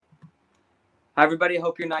Hi, everybody.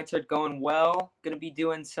 Hope your nights are going well. Going to be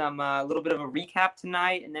doing some a little bit of a recap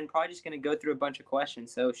tonight, and then probably just going to go through a bunch of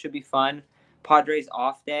questions. So it should be fun. Padres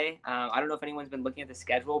off day. I don't know if anyone's been looking at the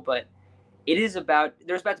schedule, but there's about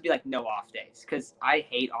to be like no off days because I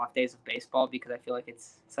hate off days of baseball because I feel like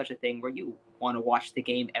it's such a thing where you want to watch the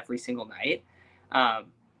game every single night.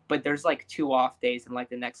 But there's like 2 off days in like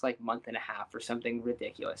the next like month and a half or something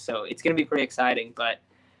ridiculous. So it's going to be pretty exciting, but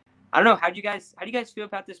I don't know. How do you guys feel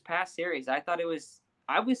about this past series? I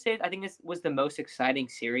would say I think this was the most exciting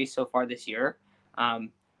series so far this year. Um,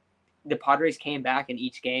 the Padres came back in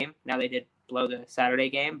each game. Now they did blow the Saturday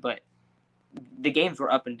game, but the games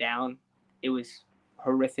were up and down. It was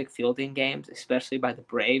horrific fielding games, especially by the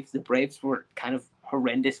Braves. The Braves were kind of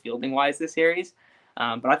horrendous fielding wise this series,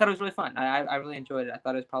 but I thought it was really fun. I really enjoyed it. I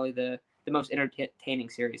thought it was probably the most entertaining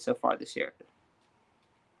series so far this year.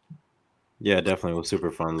 Yeah, definitely was super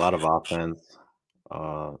fun. A lot of offense.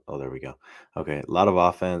 There we go. Okay, a lot of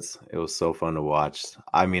offense. It was so fun to watch.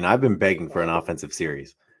 I mean, I've been begging for an offensive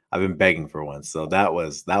series. I've been begging for one. So that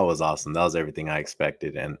was awesome. That was everything I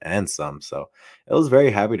expected and some. So I was very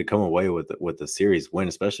happy to come away with the series win,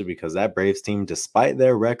 especially because that Braves team, despite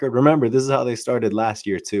their record, remember this is how they started last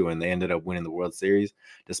year too, and they ended up winning the World Series.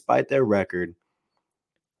 Despite their record,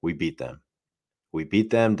 we beat them. We beat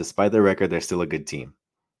them. Despite their record, they're still a good team.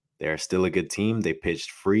 They are still a good team. They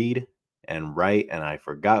pitched Fried and Wright, and I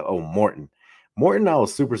forgot. Oh, Morton. Morton, I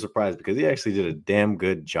was super surprised because he actually did a damn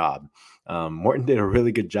good job. Morton did a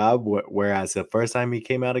really good job, whereas the first time he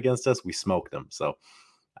came out against us, we smoked him. So,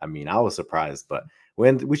 I mean, I was surprised, but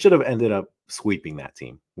we should have ended up sweeping that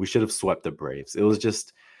team. We should have swept the Braves. It was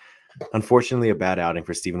just, unfortunately, a bad outing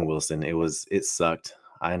for Steven Wilson. It sucked.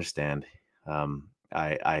 I understand.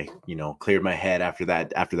 I cleared my head after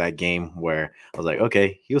that game where I was like,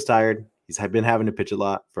 okay, he was tired. He's been having to pitch a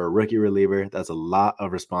lot for a rookie reliever. That's a lot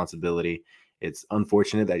of responsibility. It's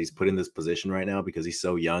unfortunate that he's put in this position right now because he's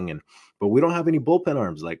so young, but we don't have any bullpen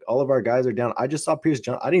arms. Like all of our guys are down. I just saw Pierce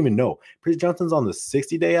Johnson. I didn't even know Pierce Johnson's on the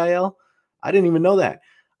 60-day IL. I didn't even know that.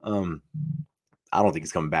 I don't think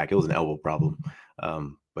he's coming back. It was an elbow problem.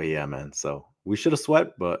 But yeah, man. So we should have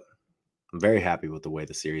swept, but I'm very happy with the way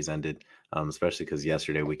the series ended, especially because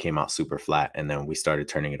yesterday we came out super flat and then we started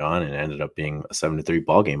turning it on and it ended up being a 7-3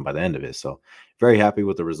 ball game by the end of it. So very happy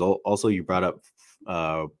with the result. Also, you brought up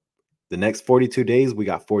the next 42 days, we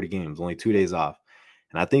got 40 games, only 2 days off.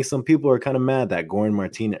 And I think some people are kind of mad that Gore is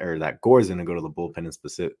going to go to the bullpen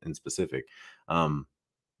in specific.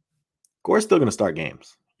 Gore's still going to start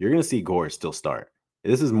games. You're going to see Gore still start.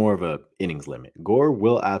 This is more of a innings limit. Gore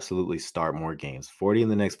will absolutely start more games. 40 in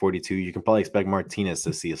the next 42. You can probably expect Martinez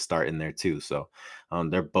to see a start in there too. So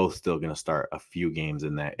they're both still going to start a few games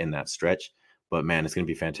in that stretch. But man, it's going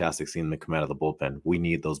to be fantastic seeing them come out of the bullpen. We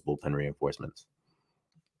need those bullpen reinforcements.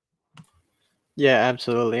 Yeah,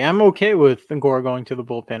 absolutely. I'm okay with Gore going to the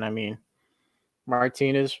bullpen. I mean,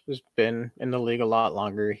 Martinez has been in the league a lot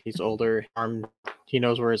longer. He's older. He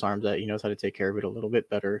knows where his arm's at. He knows how to take care of it a little bit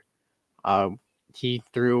better. He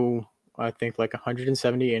threw, I think, like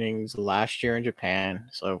 170 innings last year in Japan.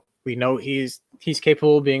 So we know he's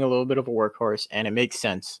capable of being a little bit of a workhorse, and it makes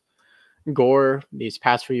sense. Gore, these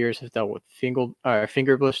past few years, has dealt with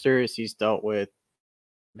finger blisters. He's dealt with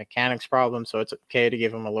mechanics problems, so it's okay to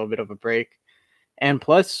give him a little bit of a break. And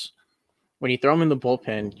plus, when you throw him in the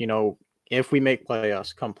bullpen, if we make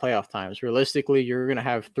playoffs come playoff times, realistically, you're going to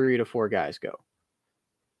have 3 to 4 guys go.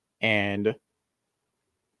 And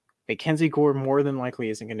Mackenzie Gore more than likely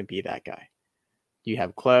isn't going to be that guy. You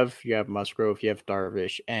have Clev, you have Musgrove, you have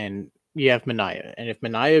Darvish, and you have Manaea. And if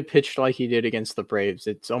Manaea pitched like he did against the Braves,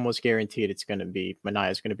 it's almost guaranteed it's going to be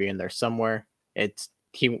Manaea's going to be in there somewhere.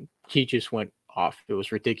 He just went off. It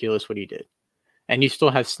was ridiculous what he did. And you still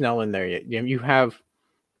have Snell in there. You have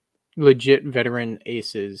legit veteran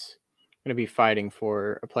aces going to be fighting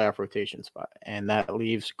for a playoff rotation spot. And that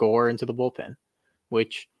leaves Gore into the bullpen,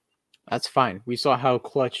 which that's fine. We saw how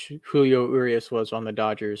clutch Julio Urias was on the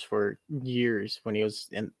Dodgers for years when he was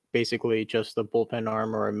basically just a bullpen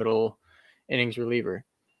arm or a middle innings reliever.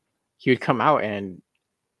 He would come out and,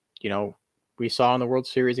 we saw in the World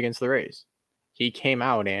Series against the Rays. He came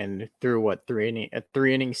out and threw a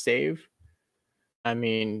 3-inning save. I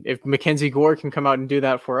mean, if Mackenzie Gore can come out and do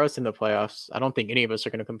that for us in the playoffs, I don't think any of us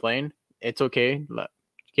are going to complain. It's okay.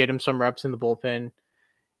 Get him some reps in the bullpen.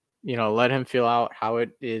 Let him feel out how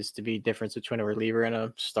it is to be difference between a reliever and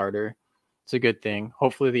a starter. It's a good thing.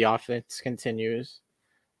 Hopefully the offense continues.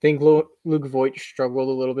 I think Luke Voigt struggled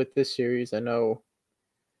a little bit this series. I know,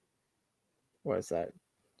 what is that?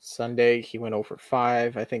 Sunday, he went 0 for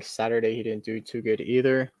 5. I think Saturday he didn't do too good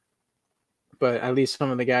either. But at least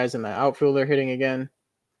some of the guys in the outfield are hitting again.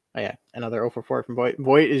 Oh, yeah, another 0 for 4 from Voit.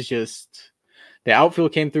 Voit is just the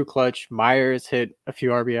outfield came through clutch. Myers hit a few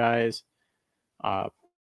RBIs.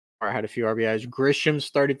 Had a few RBIs. Grisham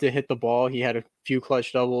started to hit the ball. He had a few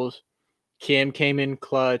clutch doubles. Kim came in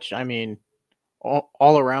clutch. I mean,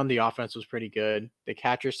 all around the offense was pretty good. The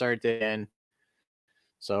catcher started to end.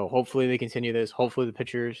 So hopefully they continue this. Hopefully the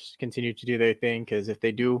pitchers continue to do their thing, because if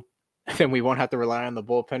they do, then we won't have to rely on the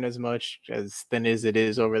bullpen as much, as thin as it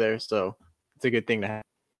is over there. So it's a good thing to have.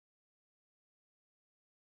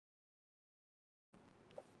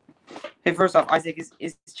 Hey, first off, Isaac,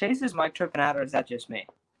 is Chase's mic tripping out, or is that just me?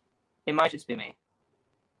 It might just be me.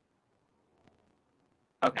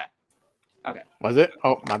 Okay. Was it?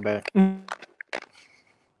 Oh, my bad.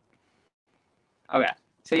 Okay.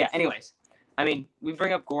 So yeah. Anyways, I mean, we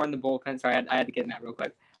bring up Gore in the bullpen. Sorry, I had to get in that real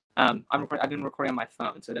quick. I've been recording on my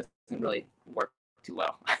phone, so it doesn't really work too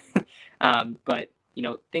well. But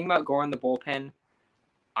thinking about Gore in the bullpen,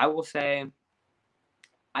 I will say,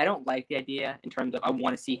 I don't like the idea in terms of I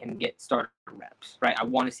want to see him get starter reps, right? I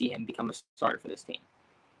want to see him become a starter for this team.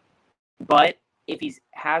 But if he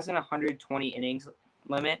has an 120 innings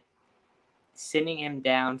limit, sending him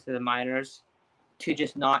down to the minors to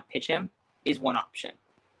just not pitch him is one option.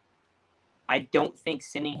 I don't think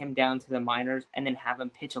sending him down to the minors and then have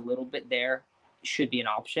him pitch a little bit there should be an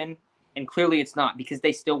option. And clearly it's not, because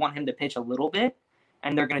they still want him to pitch a little bit,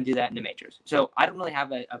 and they're going to do that in the majors. So I don't really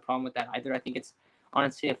have a problem with that either. I think it's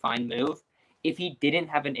honestly a fine move. If he didn't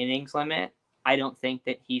have an innings limit, I don't think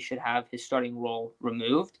that he should have his starting role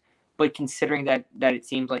removed. But considering that it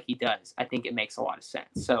seems like he does, I think it makes a lot of sense.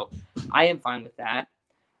 So I am fine with that.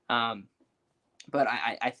 But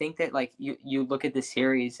I think that, like, you look at the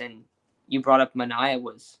series, and you brought up Manaea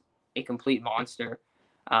was a complete monster.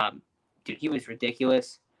 Dude, he was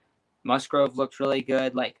ridiculous. Musgrove looked really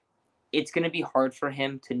good. Like, it's going to be hard for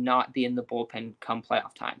him to not be in the bullpen come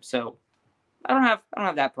playoff time. So I don't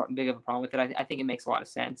have that big of a problem with it. I think it makes a lot of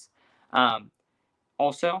sense.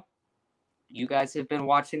 Also, you guys have been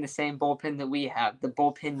watching the same bullpen that we have. The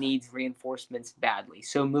bullpen needs reinforcements badly.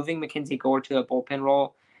 So moving Mackenzie Gore to a bullpen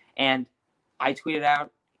role, and I tweeted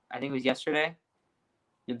out, I think it was yesterday,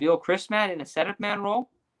 Nabil Chrismat in a setup man role,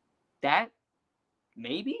 that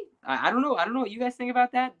maybe? I don't know. I don't know what you guys think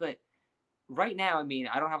about that, but right now, I mean,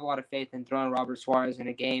 I don't have a lot of faith in throwing Robert Suarez in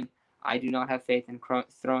a game. I do not have faith in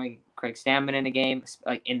throwing Craig Stammen in a game,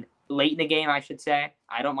 like late in the game, I should say.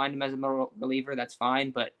 I don't mind him as a middle reliever. That's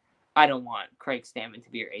fine, but I don't want Craig Stammen to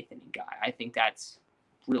be your eighth inning guy. I think that's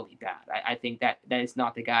really bad. I think that is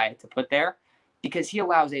not the guy to put there, because he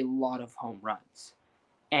allows a lot of home runs.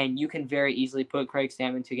 And you can very easily put Craig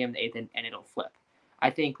Stammen to a game in the eighth, and it'll flip. I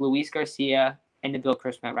think Luis Garcia and Nabil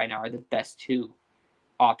Chrismat right now are the best two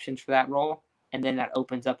options for that role. And then that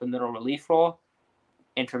opens up a middle relief role,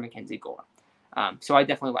 enter Mackenzie Gore. So I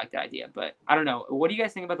definitely like the idea. But I don't know. What do you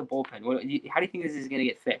guys think about the bullpen? How do you think this is going to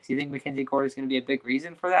get fixed? Do you think Mackenzie Gore is going to be a big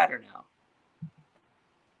reason for that, or no?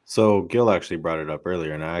 So Gil actually brought it up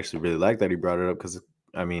earlier, and I actually really like that he brought it up, because,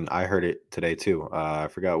 I mean, I heard it today too. I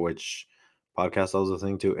forgot which podcast I was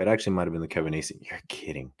listening to. It actually might have been the Kevin Acee. You're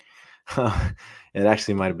kidding. It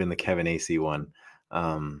actually might have been the Kevin Acee one.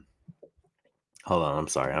 Hold on, I'm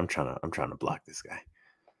sorry. I'm trying to block this guy.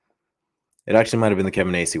 It actually might have been the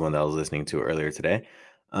Kevin Acee one that I was listening to earlier today.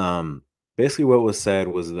 Basically what was said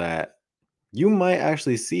was that you might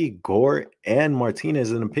actually see Gore and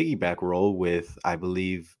Martinez in a piggyback role, with, I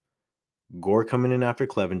believe, Gore coming in after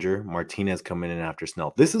Clevenger, Martinez coming in after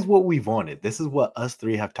Snell. This is what we've wanted. This is what us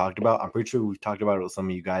three have talked about. I'm pretty sure we've talked about it with some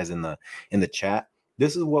of you guys in the chat.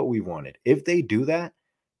 This is what we wanted. If they do that,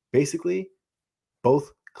 basically,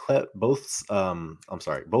 both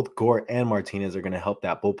Gore and Martinez are going to help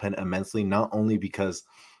that bullpen immensely. Not only because,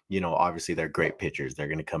 obviously they're great pitchers, they're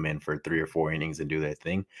going to come in for 3 or 4 innings and do their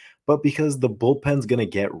thing, but because the bullpen's going to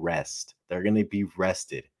get rest. They're going to be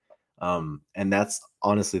rested. And that's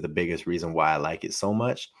honestly the biggest reason why I like it so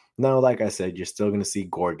much. Now, like I said, you're still going to see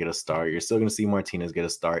Gore get a start. You're still going to see Martinez get a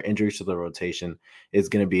start. Injuries to the rotation is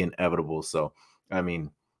going to be inevitable. So, I mean,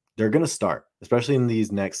 they're going to start, especially in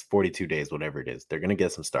these next 42 days, whatever it is. They're going to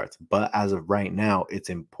get some starts. But as of right now, it's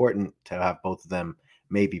important to have both of them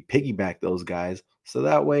maybe piggyback those guys, so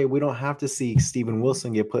that way we don't have to see Steven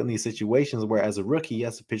Wilson get put in these situations where, as a rookie, he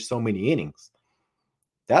has to pitch so many innings.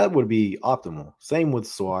 That would be optimal. Same with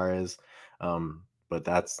Suarez. But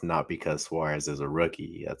that's not because Suarez is a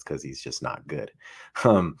rookie. That's because he's just not good.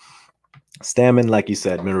 Stammen, like you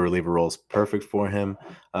said, middle reliever role is perfect for him.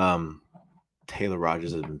 Taylor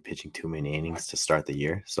Rogers has been pitching too many innings to start the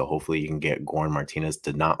year. So hopefully you can get Gore and Martinez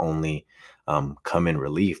to not only come in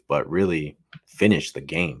relief, but really finish the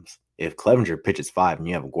games. If Clevenger pitches 5 and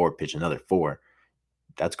you have Gore pitch another 4,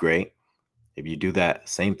 that's great. If you do that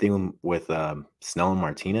same thing with Snell and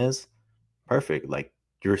Martinez, perfect. Like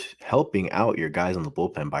you're helping out your guys in the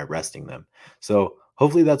bullpen by resting them. So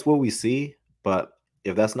hopefully that's what we see. But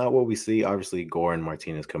if that's not what we see, obviously Gore and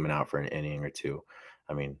Martinez coming out for an inning or two,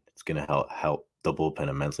 I mean, it's gonna help the bullpen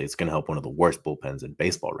immensely. It's gonna help one of the worst bullpens in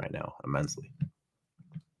baseball right now immensely.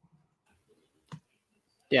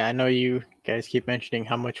 Yeah, I know you guys keep mentioning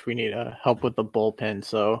how much we need help with the bullpen,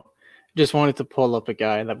 so just wanted to pull up a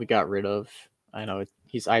guy that we got rid of. I know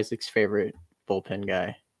he's Isaac's favorite bullpen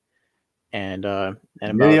guy, and about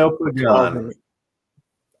Video 12.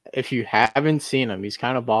 If you haven't seen him, he's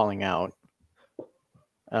kind of balling out.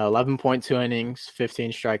 11.2 innings,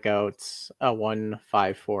 15 strikeouts, a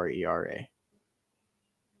 1.54 ERA.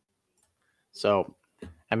 So,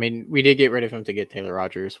 I mean, we did get rid of him to get Taylor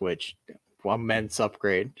Rogers, which immense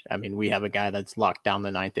upgrade. I mean, we have a guy that's locked down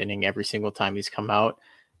the ninth inning every single time he's come out.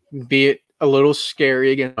 Be it a little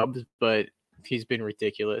scary against Cubs, but he's been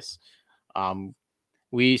ridiculous.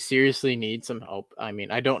 We seriously need some help. I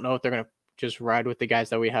mean, I don't know if they're going to just ride with the guys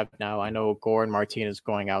that we have now. I know Gore and Martinez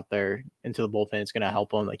going out there into the bullpen is going to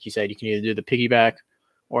help them. Like you said, you can either do the piggyback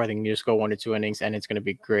or I think you just go 1 or 2 innings and it's going to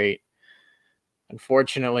be great.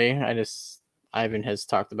 Unfortunately, Ivan has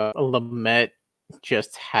talked about Lamet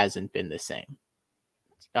just hasn't been the same.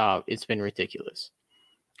 It's been ridiculous.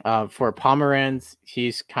 For Pomeranz,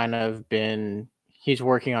 he's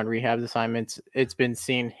working on rehab assignments. It's been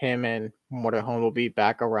seen him and Motorhome will be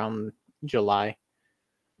back around July.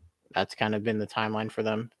 That's kind of been the timeline for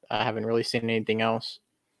them. I haven't really seen anything else.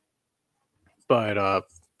 But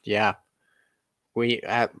yeah,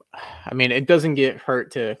 I mean, it doesn't get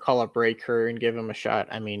hurt to call up Ray Kerr and give him a shot.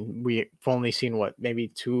 I mean, we've only seen maybe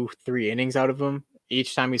 2-3 innings out of him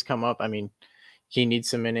each time he's come up. I mean, he needs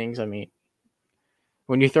some innings. I mean,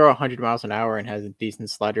 when you throw 100 miles an hour and has a decent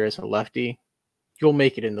slider as a lefty, you'll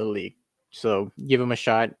make it in the league. So give him a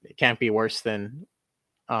shot. It can't be worse than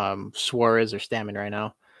Suarez or Stammen right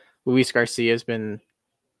now. Luis Garcia's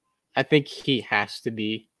I think he has to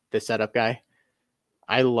be the setup guy.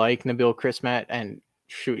 I like Nabil Crismatt, and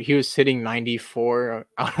shoot, he was hitting 94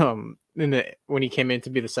 when he came in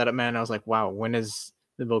to be the setup man. I was like, wow, when has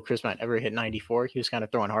Nabil Crismatt ever hit 94? He was kind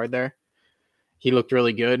of throwing hard there. He looked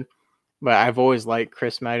really good, but I've always liked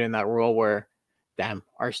Crismatt in that role where, damn,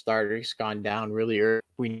 our starter's gone down really early.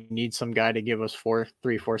 We need some guy to give us 4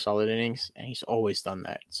 solid innings, and he's always done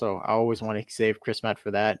that. So I always want to save Crismatt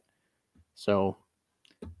for that. So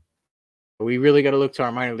we really got to look to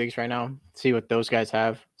our minor leagues right now, see what those guys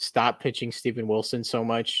have. Stop pitching Steven Wilson so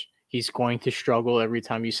much. He's going to struggle every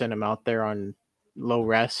time you send him out there on low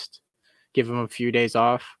rest. Give him a few days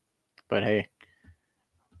off. But hey,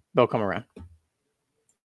 they'll come around.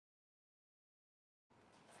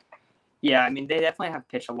 Yeah, I mean, they definitely have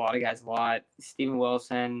pitched a lot of guys a lot. Steven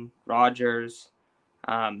Wilson, Rogers,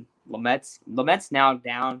 Lamet's now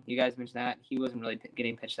down. You guys mentioned that. He wasn't really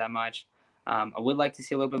getting pitched that much. I would like to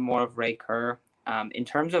see a little bit more of Ray Kerr. In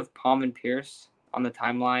terms of Palm and Pierce on the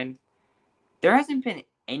timeline, there hasn't been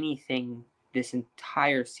anything this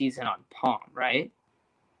entire season on Palm, right?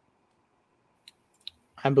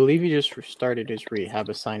 I believe he just started his rehab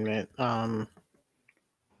assignment. I'll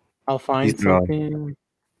find something.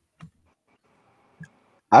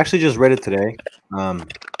 I actually just read it today. I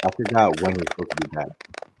forgot when he was supposed to be back.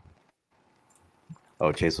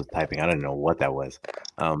 Oh, Chase was typing. I didn't know what that was.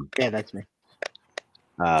 Yeah, that's me.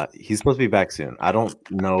 He's supposed to be back soon. I don't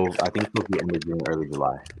know. I think it's supposed to be end of June, early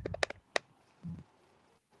July.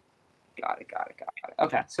 Got it.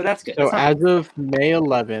 Okay, so that's good. So as of May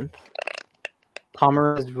 11th,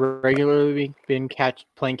 Palmer has regularly been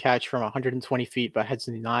playing catch from 120 feet, but has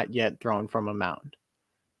not yet thrown from a mound.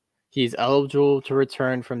 He's eligible to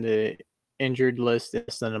return from the injured list in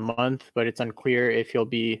less than a month, but it's unclear if he'll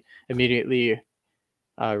be immediately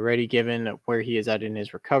ready given where he is at in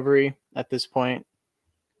his recovery at this point.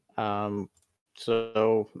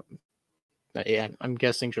 So yeah, I'm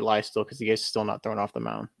guessing July still because the guy's still not thrown off the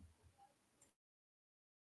mound.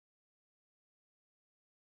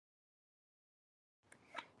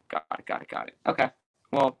 Got it. Okay.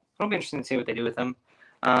 Well, it'll be interesting to see what they do with him.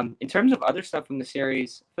 In terms of other stuff from the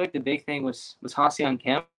series, I feel like the big thing was Ha-Seong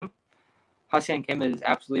Kim. Ha-Seong Kim is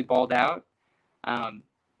absolutely balled out.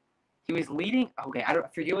 He was leading. Okay, I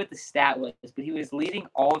forget what the stat was, but he was leading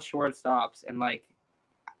all shortstops and like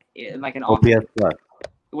an OPS plus.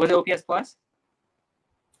 Was it OPS plus?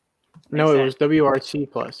 No, it was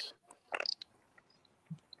WRC plus.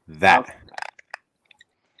 That. Okay.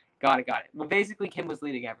 Got it. Well, basically, Kim was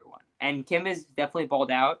leading everyone, and Kim is definitely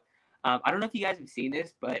balled out. I don't know if you guys have seen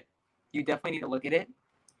this, but you definitely need to look at it.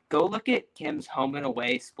 Go look at Kim's home and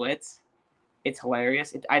away splits. it's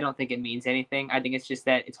hilarious. I don't think it means anything. I think it's just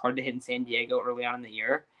that it's hard to hit in San Diego early on in the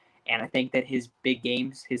year. And I think that his big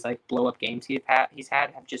games, his like blow up games he's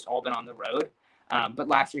had have just all been on the road. But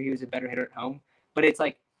last year he was a better hitter at home. But it's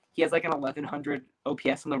like he has like an 1100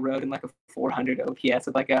 OPS on the road and like a 400 OPS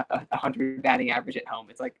with like a 100 batting average at home.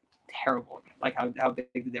 It's like terrible, like how big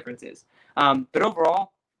the difference is. But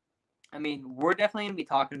overall, I mean, we're definitely gonna be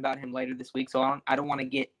talking about him later this week. So I don't want to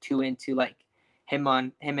get too into like him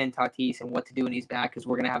and Tatis and what to do when he's back, because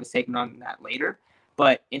we're gonna have a segment on that later.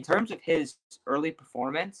 But in terms of his early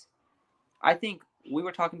performance, I think we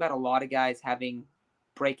were talking about a lot of guys having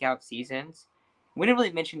breakout seasons. We didn't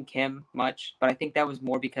really mention Kim much, but I think that was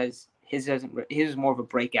more because his was more of a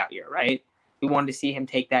breakout year, right? We wanted to see him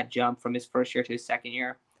take that jump from his first year to his second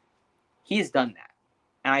year. He has done that.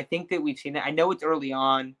 And I think that we've seen that. I know it's early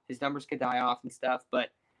on, his numbers could die off and stuff, but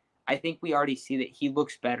I think we already see that he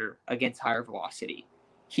looks better against higher velocity.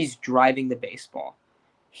 He's driving the baseball.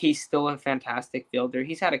 He's still a fantastic fielder.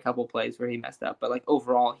 He's had a couple plays where he messed up, but like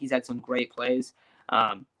overall, he's had some great plays.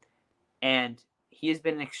 And he has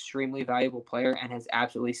been an extremely valuable player and has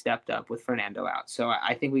absolutely stepped up with Fernando out. So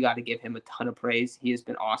I think we got to give him a ton of praise. He has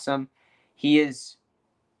been awesome. He is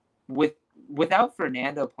without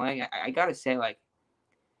Fernando playing, I got to say, like,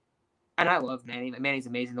 and I love Manny. Manny's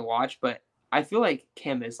amazing to watch, but I feel like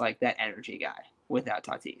Kim is like that energy guy without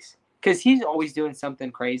Tatis, because he's always doing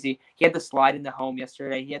something crazy. He had the slide in the home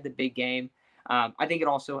yesterday. He had the big game. I think it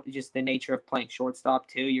also just the nature of playing shortstop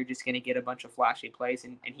too. You're just going to get a bunch of flashy plays,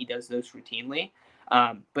 and he does those routinely.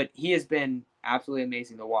 But he has been absolutely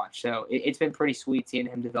amazing to watch. So it's been pretty sweet seeing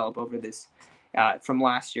him develop over this from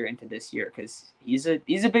last year into this year, because he's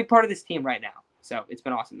a big part of this team right now. So it's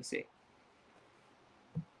been awesome to see.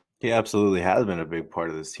 He absolutely has been a big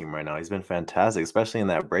part of this team right now. He's been fantastic, especially in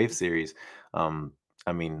that Brave series.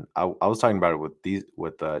 I mean, I was talking about it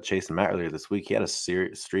with Chase and Matt earlier this week. He had a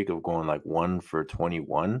streak of going like 1 for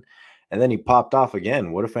 21, and then he popped off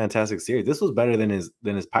again. What a fantastic series! This was better than his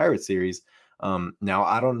Pirate series. Now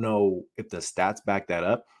I don't know if the stats back that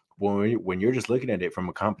up. When you're just looking at it from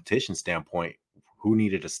a competition standpoint, who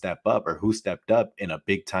needed to step up or who stepped up in a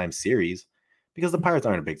big time series? Because the Pirates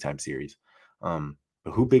aren't a big time series.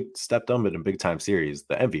 But who stepped up in a big time series?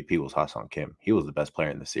 The MVP was Ha-Seong Kim. He was the best player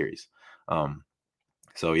in the series.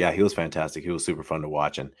 So yeah, he was fantastic. He was super fun to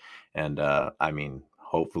watch, and I mean,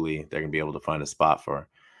 hopefully they're gonna be able to find a spot for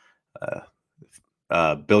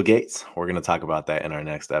Bill Gates. We're gonna talk about that in our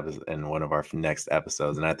next episode, in one of our next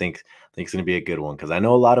episodes, and I think it's gonna be a good one, because I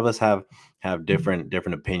know a lot of us have different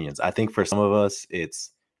opinions. I think for some of us,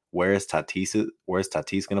 it's where's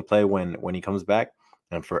Tatis gonna play when he comes back,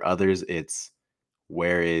 and for others, it's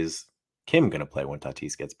where is Kim going to play when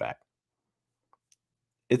Tatis gets back?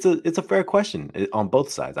 It's a fair question on both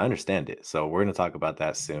sides. I understand it. So we're going to talk about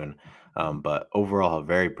that soon. But overall, a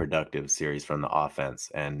very productive series from the offense,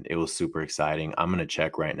 and it was super exciting. I'm going to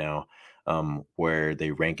check right now where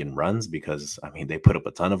they rank in runs, because, I mean, they put up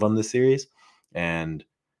a ton of them this series. And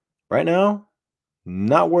right now,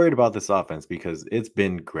 not worried about this offense, because it's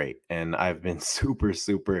been great. And I've been super,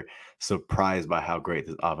 super surprised by how great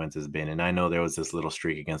this offense has been. And I know there was this little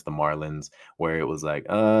streak against the Marlins where it was like,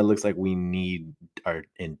 looks like we are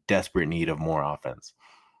in desperate need of more offense.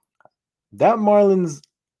 That Marlins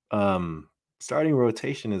starting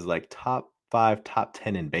rotation is like top 5, top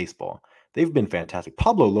 10 in baseball. They've been fantastic.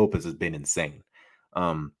 Pablo Lopez has been insane.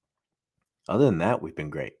 Other than that, we've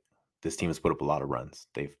been great. This team has put up a lot of runs.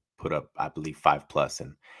 They've put up, I believe, 5+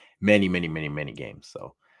 in many, many, many, many games.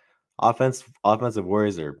 So offensive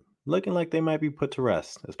worries are looking like they might be put to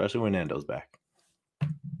rest, especially when Nando's back.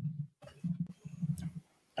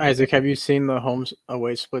 Isaac, have you seen the home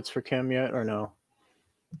away splits for Kim yet, or no?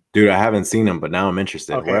 Dude, I haven't seen them, but now I'm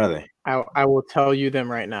interested. Okay. Where are they? I will tell you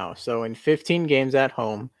them right now. So in 15 games at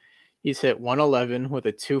home, he's hit 111 with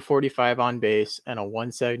a 245 on base and a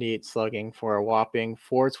 178 slugging for a whopping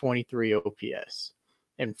 423 OPS.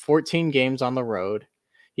 In 14 games on the road,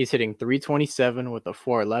 he's hitting 327 with a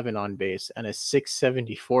 411 on base and a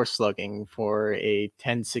 674 slugging for a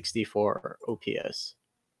 1064 OPS.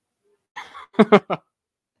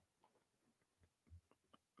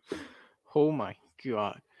 Oh my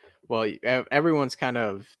God. Well, everyone's kind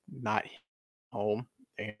of not home.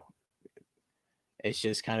 It's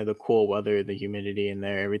just kind of the cool weather, the humidity in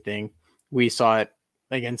there, everything. We saw it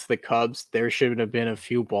against the Cubs. There should have been a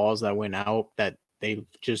few balls that went out that they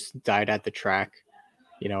just died at the track.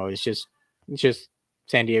 You know, it's just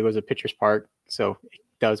San Diego's a pitcher's park, so it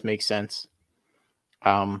does make sense.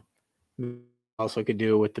 Also could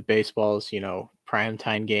do with the baseballs, you know,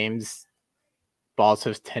 primetime games. balls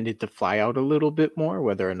have tended to fly out a little bit more.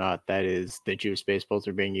 Whether or not that is the juice baseballs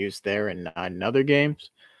are being used there and not in other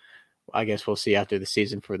games, I guess we'll see after the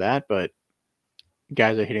season for that. But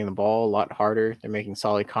guys are hitting the ball a lot harder. They're making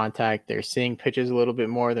solid contact. They're seeing pitches a little bit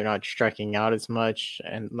more. They're not striking out as much,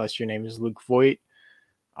 unless your name is Luke Voigt.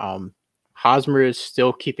 Hosmer is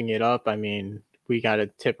still keeping it up. I mean, we got to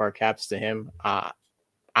tip our caps to him.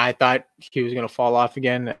 I thought he was going to fall off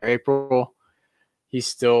again in April. He's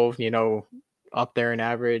still, up there in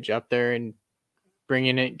average, up there and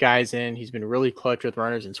bringing it guys in. He's been really clutch with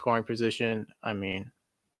runners in scoring position. I mean,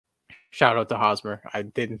 shout out to Hosmer. I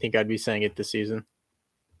didn't think I'd be saying it this season.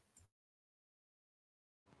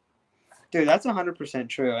 Dude, that's 100%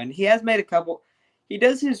 true. And he has made a couple. He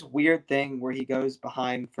does his weird thing where he goes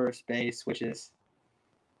behind first base, which is,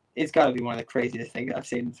 it's got to be one of the craziest things I've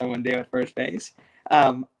seen someone do at first base.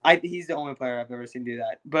 He's the only player I've ever seen do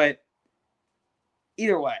that. But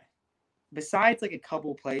either way, besides like a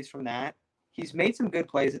couple plays from that, he's made some good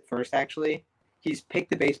plays at first, actually. He's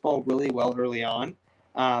picked the baseball really well early on.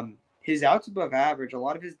 His outs above average, a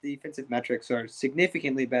lot of his defensive metrics are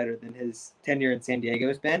significantly better than his tenure in San Diego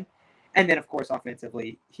has been. And then, of course,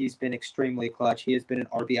 offensively, he's been extremely clutch. He has been an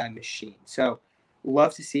RBI machine. So,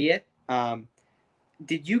 love to see it. Were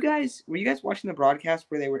you guys watching the broadcast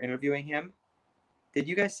where they were interviewing him? Did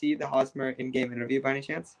you guys see the Hosmer in-game interview by any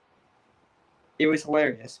chance? It was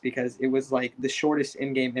hilarious because it was like the shortest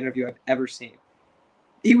in-game interview I've ever seen.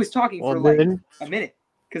 He was talking for like a minute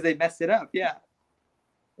because they messed it up. Yeah.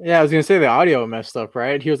 Yeah, I was going to say the audio messed up,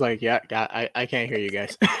 right? He was like, yeah, I can't hear you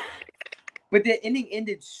guys. But the inning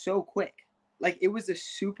ended so quick. Like, it was a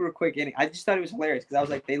super quick inning. I just thought it was hilarious because I was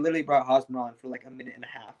like, they literally brought Hosmer on for like a minute and a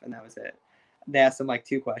half, and that was it. They asked him like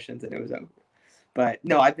 2 questions, and it was over. But,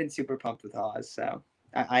 no, I've been super pumped with Hos, so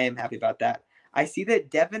I am happy about that. I see that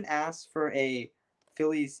Devin asked for a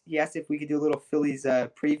Phillies – he asked if we could do a little Phillies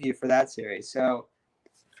preview for that series. So,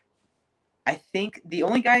 I think the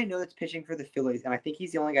only guy I know that's pitching for the Phillies, and I think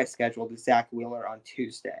he's the only guy scheduled, is Zach Wheeler on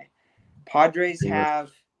Tuesday. Padres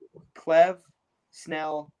have – Clev,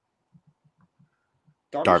 Snell,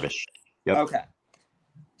 Darvish. Yep. Okay.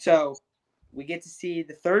 So we get to see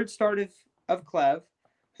the third start of Clev,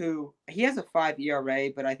 who he has a 5 ERA,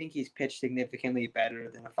 but I think he's pitched significantly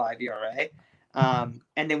better than a 5 ERA. And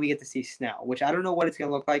then we get to see Snell, which I don't know what it's going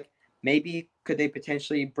to look like. Maybe could they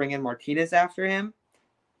potentially bring in Martinez after him?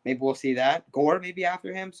 Maybe we'll see that. Gore maybe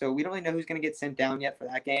after him. So we don't really know who's going to get sent down yet for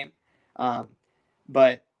that game.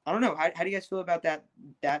 But I don't know. How do you guys feel about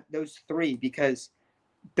those 3? Because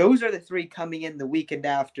those are the 3 coming in the weekend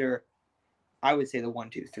after, I would say, the 1,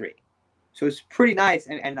 2, 3. So it's pretty nice.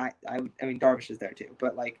 And I mean, Darvish is there too.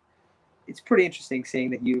 But, like, it's pretty interesting seeing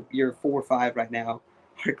that you're 4 or 5 right now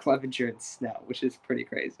are Clevenger and Snell, which is pretty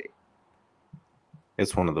crazy.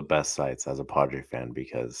 It's one of the best sights as a Padre fan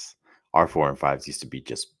because our 4 and 5s used to be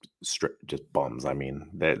just bums. I mean,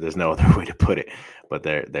 there's no other way to put it. But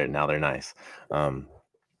they're nice.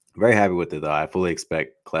 Very happy with it, though. I fully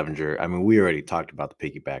expect Clevenger. I mean, we already talked about the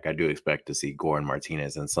piggyback. I do expect to see Gore and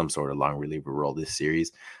Martinez in some sort of long reliever role this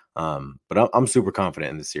series. But I'm super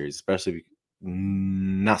confident in this series, especially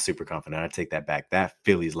not super confident. I take that back. That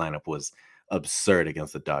Phillies lineup was absurd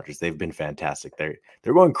against the Dodgers. They've been fantastic. They're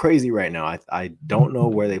going crazy right now. I don't know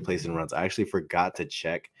where they place in runs. I actually forgot to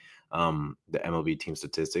check the MLB team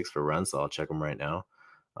statistics for runs, so I'll check them right now.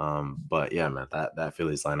 But yeah, man, that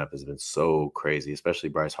Phillies lineup has been so crazy, especially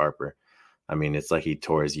Bryce Harper. I mean, it's like he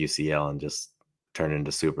tore his UCL and just turned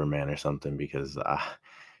into Superman or something because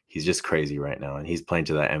he's just crazy right now. And he's playing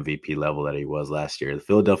to that MVP level that he was last year. The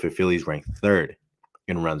Philadelphia Phillies rank 3rd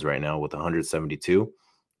in runs right now with 172.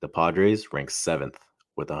 The Padres rank 7th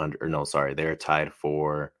with 100. Or no, sorry, they're tied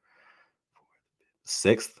for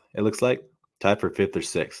 6th, it looks like. Tied for 5th or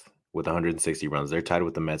 6th with 160 runs. They're tied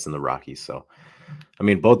with the Mets and the Rockies. So, I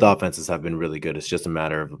mean, both offenses have been really good. It's just a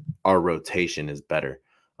matter of our rotation is better.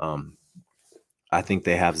 I think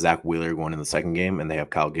they have Zach Wheeler going in the second game, and they have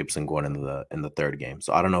Kyle Gibson going in the third game.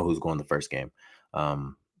 So I don't know who's going the first game.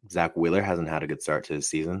 Zach Wheeler hasn't had a good start to the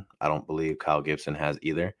season. I don't believe Kyle Gibson has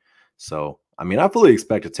either. So, I mean, I fully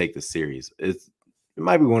expect to take this series. It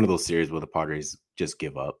might be one of those series where the Padres just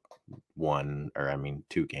give up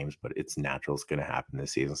 2 games, but it's natural. It's going to happen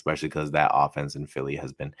this season, especially because that offense in Philly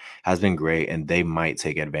has been great, and they might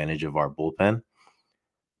take advantage of our bullpen.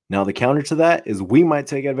 Now, the counter to that is we might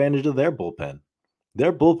take advantage of their bullpen.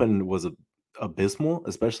 Their bullpen was abysmal,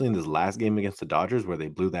 especially in this last game against the Dodgers where they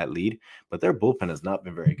blew that lead, but their bullpen has not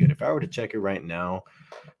been very good. If I were to check it right now,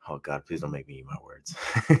 oh God, please don't make me eat my words.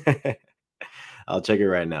 I'll check it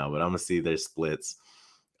right now, but I'm going to see their splits.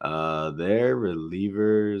 Their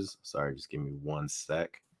relievers, sorry, just give me one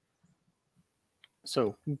sec.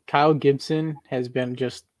 So Kyle Gibson has been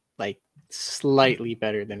just like slightly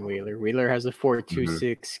better than Wheeler. Wheeler has a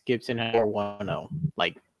 4.26. Gibson has a 4.10.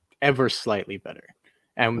 Like ever slightly better.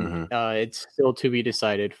 And it's still to be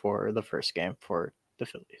decided for the first game for the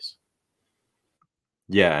Phillies.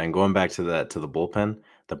 Yeah, and going back to the bullpen,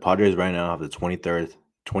 the Padres right now have the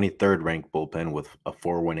 23rd ranked bullpen with a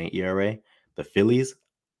 4.18 ERA. The Phillies,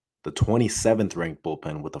 the 27th ranked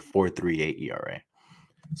bullpen with a 4.38 ERA.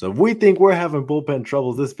 So if we think we're having bullpen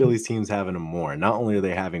troubles, this Phillies team's having them more. Not only are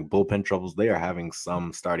they having bullpen troubles, they are having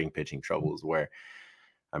some starting pitching troubles where,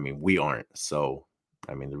 I mean, we aren't. So,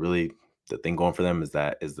 I mean, the thing going for them is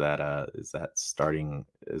their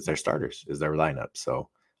starters, is their lineup. So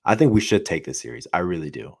I think we should take this series. I really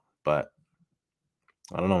do. But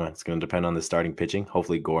I don't know, man. It's going to depend on the starting pitching.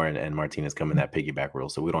 Hopefully Gore and Martinez come in that piggyback role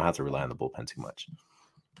so we don't have to rely on the bullpen too much.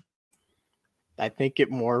 I think it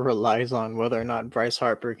more relies on whether or not Bryce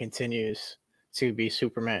Harper continues to be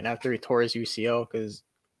Superman after he tore his UCL, because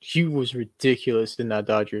he was ridiculous in that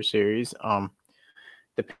Dodgers series.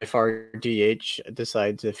 The PFR DH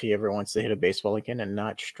decides if he ever wants to hit a baseball again and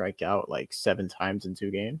not strike out like 7 times in 2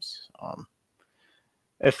 games.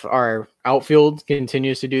 If our outfield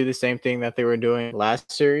continues to do the same thing that they were doing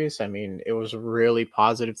last series, I mean, it was really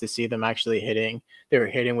positive to see them actually hitting. They were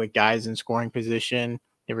hitting with guys in scoring position.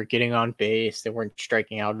 They were getting on base. They weren't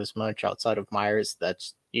striking out as much outside of Myers.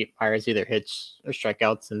 Myers either hits or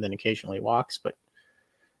strikeouts and then occasionally walks, but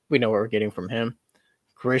we know what we're getting from him.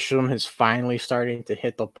 Grisham is finally starting to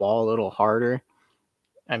hit the ball a little harder.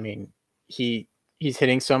 I mean, he's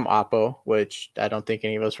hitting some oppo, which I don't think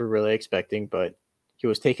any of us were really expecting, but he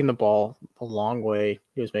was taking the ball a long way.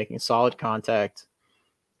 He was making solid contact,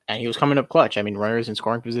 and he was coming up clutch. I mean, runners in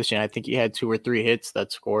scoring position. I think he had 2 or 3 hits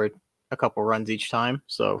that scored a couple runs each time.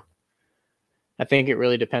 So I think it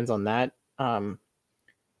really depends on that.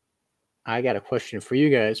 I got a question for you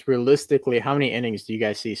guys. Realistically, how many innings do you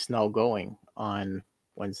guys see Snell going on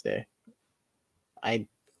Wednesday? I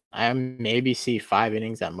maybe see 5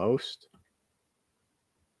 innings at most.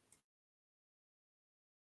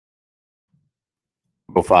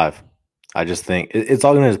 Go 5. I just think it's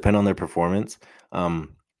all going to depend on their performance,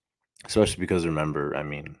 especially because remember, I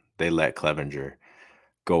mean, they let Clevenger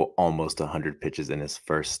go almost 100 pitches in his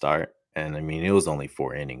first start, and I mean, it was only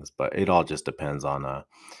 4 innings, but it all just depends on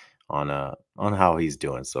how he's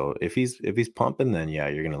doing. So if he's pumping, then yeah,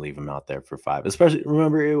 you're going to leave him out there for 5. Especially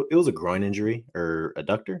remember, it was a groin injury or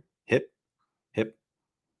adductor, hip.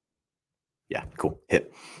 Yeah, cool,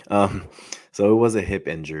 hip. So it was a hip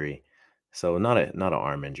injury. So not an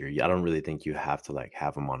arm injury. I don't really think you have to like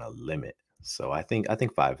have him on a limit. So I think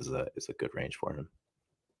 5 is a good range for him.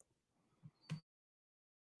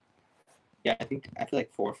 Yeah, I feel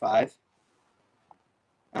like 4 or 5.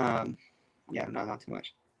 Yeah, not too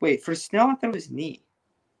much. Wait, for Snell, I thought it was knee.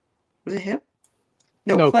 Was it hip?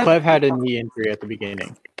 No, Clev had a knee injury at the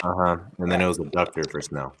beginning. And then it was adductor for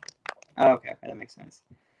Snell. Oh, okay, that makes sense.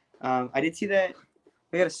 I did see that.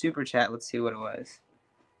 We got a super chat. Let's see what it was.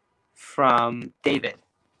 From David.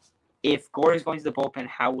 If Gore is going to the bullpen,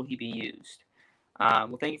 how will he be used?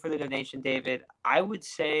 Well, thank you for the donation, David. I would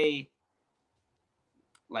say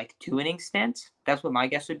like 2 inning stints. That's what my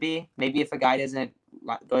guess would be. Maybe if a guy doesn't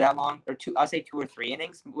go that long, or 2, I'll say 2 or 3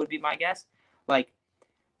 innings would be my guess. Like,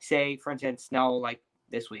 say, for instance, Snell, like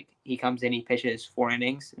this week, he comes in, he pitches 4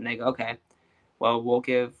 innings, and they go, okay, well, we'll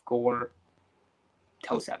give Gore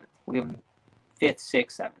till 7th. We'll give him 5th,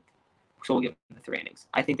 6th, 7th. So we'll give him the 3 innings.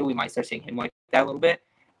 I think that we might start seeing him like that a little bit.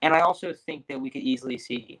 And I also think that we could easily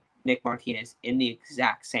see Nick Martinez in the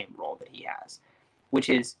exact same role that he has, which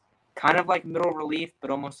is kind of like middle relief, but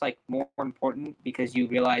almost like more important because you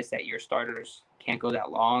realize that your starters can't go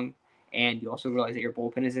that long, and you also realize that your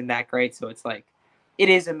bullpen isn't that great. So it's like it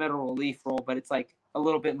is a middle relief role, but it's like a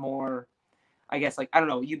little bit more, I guess, like, I don't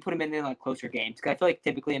know, you put him in like closer games. Because I feel like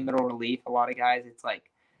typically in middle relief, a lot of guys, it's like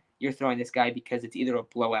you're throwing this guy because it's either a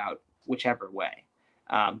blowout, whichever way.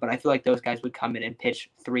 But I feel like those guys would come in and pitch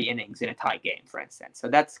 3 innings in a tie game, for instance. So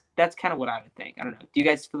that's kind of what I would think. I don't know. Do you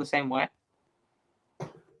guys feel the same way?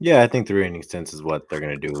 Yeah, I think 3 inning stints is what they're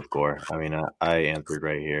going to do with Gore. I mean, I answered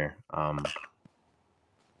right here. I'm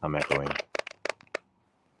echoing.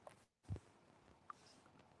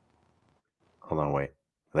 Hold on, wait.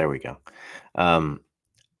 There we go.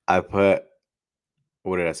 I put,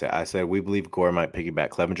 what did I say? I said we believe Gore might piggyback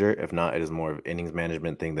Clevenger. If not, it is more of innings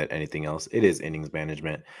management thing than anything else. It is innings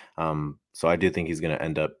management. So I do think he's going to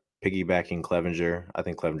end up piggybacking Clevenger. I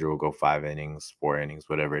think Clevenger will go 5 innings, 4 innings,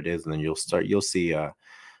 whatever it is, and then you'll see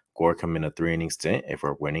Gore come in a 3 inning stint. If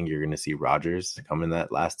we're winning, you're going to see Rogers come in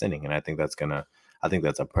that last inning, and I think that's gonna I think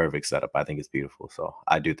that's a perfect setup. I think it's beautiful. So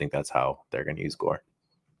I do think that's how they're going to use Gore.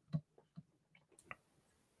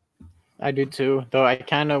 I do too, though I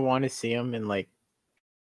kind of want to see him in like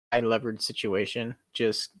high leverage situation.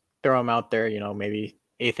 Just throw him out there, maybe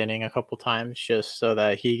 8th inning a couple times just so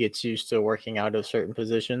that he gets used to working out of certain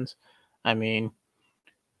positions. I mean,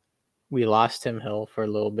 we lost Tim Hill for a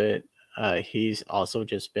little bit. He's also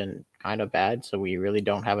just been kind of bad, so we really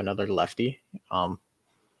don't have another lefty.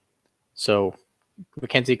 So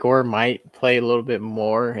Mackenzie Gore might play a little bit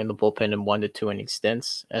more in the bullpen in 1 to 2 inning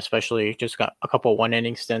stints, especially just got a couple 1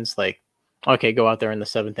 inning stints. Like, okay, go out there in the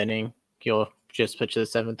 7th inning. You'll just pitch the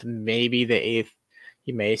 7th, maybe the 8th.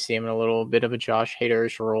 You may see him in a little bit of a Josh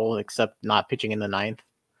Hader-ish role, except not pitching in the 9th.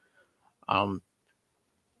 I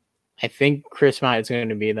think Chris Mott is going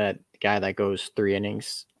to be that guy that goes 3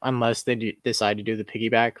 innings, unless they decide to do the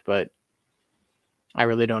piggyback. But I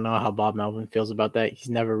really don't know how Bob Melvin feels about that. He's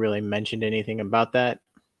never really mentioned anything about that.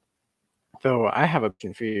 Though I have a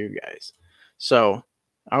question for you guys. So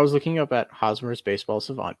I was looking up at Hosmer's Baseball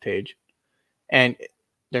Savant page, and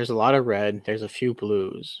there's a lot of red. There's a few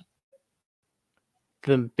blues.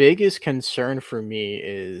 The biggest concern for me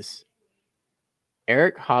is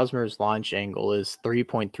Eric Hosmer's launch angle is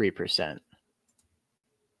 3.3%.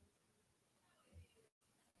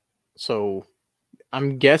 So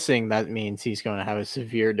I'm guessing that means he's going to have a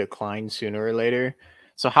severe decline sooner or later.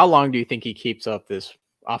 So how long do you think he keeps up this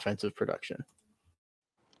offensive production?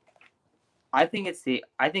 I think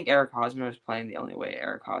Eric Hosmer is playing the only way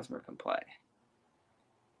Eric Hosmer can play.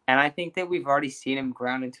 And I think that we've already seen him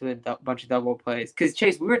ground into a bunch of double plays. Because,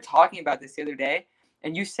 Chase, we were talking about this the other day,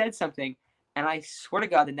 and you said something, and I swear to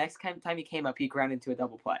God, the next time he came up, he ground into a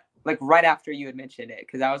double play. Like, right after you had mentioned it.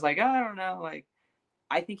 Because I was like, I don't know. Like,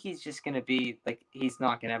 I think he's just going to be, like, he's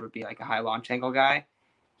not going to ever be, like, a high launch angle guy.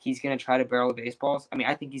 He's going to try to barrel the baseballs. I mean,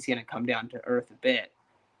 I think he's going to come down to earth a bit.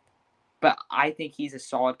 But I think he's a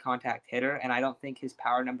solid contact hitter, and I don't think his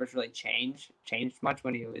power numbers really changed much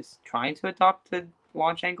when he was trying to adopt the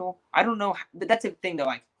launch angle. I don't know. That's a thing, though.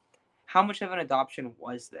 Like, how much of an adoption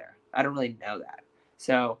was there? I don't really know that.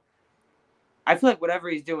 So I feel like whatever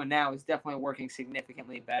he's doing now is definitely working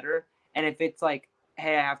significantly better. And if it's like,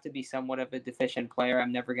 hey, I have to be somewhat of a deficient player,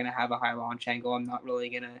 I'm never going to have a high launch angle, I'm not really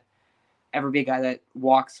going to ever be a guy that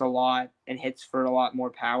walks a lot and hits for a lot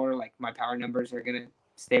more power, like my power numbers are going to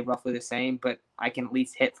stay roughly the same, but I can at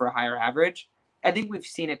least hit for a higher average. I think we've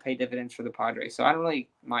seen it pay dividends for the Padres, so I don't really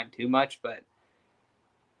mind too much, but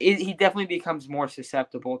he definitely becomes more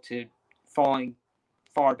susceptible to falling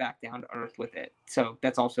far back down to earth with it. So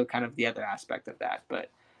that's also kind of the other aspect of that, but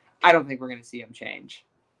I don't think we're going to see him change.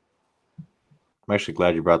 I'm actually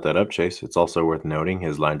glad you brought that up, Chase. It's also worth noting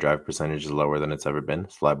his line drive percentage is lower than it's ever been.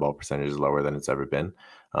 His fly ball percentage is lower than it's ever been.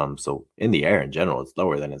 So in the air in general, it's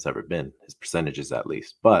lower than it's ever been. His percentages at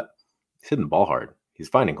least. But he's hitting the ball hard. He's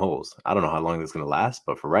finding holes. I don't know how long this is going to last,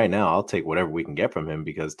 but for right now, I'll take whatever we can get from him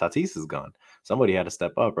because Tatis is gone. Somebody had to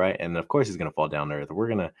step up, right? And of course, he's going to fall down to earth.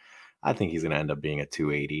 I think he's going to end up being a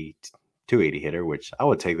 280 hitter, which I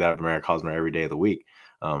would take that from Eric Hosmer every day of the week.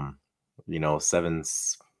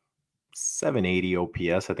 780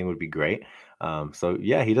 OPS, I think would be great. So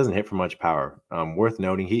yeah, he doesn't hit for much power. Worth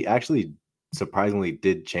noting, he actually surprisingly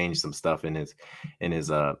did change some stuff in his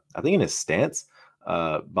I think in his stance.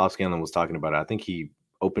 Bob Scanlon was talking about it. I think he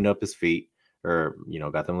opened up his feet or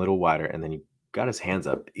got them a little wider, and then he got his hands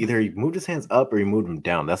up. Either he moved his hands up or he moved them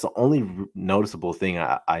down. That's the only noticeable thing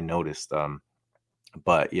I noticed.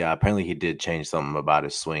 But yeah, apparently he did change something about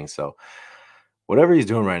his swing. So whatever he's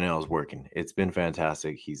doing right now is working. It's been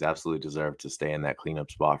fantastic. He's absolutely deserved to stay in that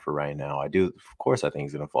cleanup spot for right now. Of course, I think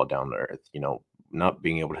he's going to fall down to earth. Not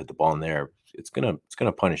being able to hit the ball in there, it's gonna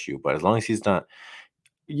punish you. But as long as he's not,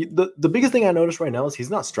 the biggest thing I noticed right now is he's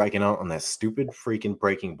not striking out on that stupid freaking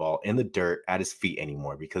breaking ball in the dirt at his feet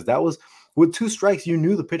anymore. Because that was with 2 strikes, you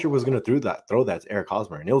knew the pitcher was going to throw that to Eric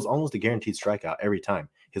Hosmer, and it was almost a guaranteed strikeout every time.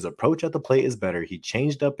 His approach at the plate is better. He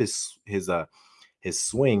changed up his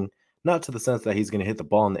swing. Not to the sense that he's going to hit the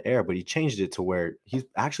ball in the air, but he changed it to where he's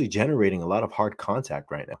actually generating a lot of hard contact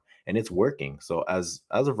right now, and it's working. So as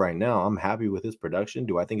of right now, I'm happy with his production.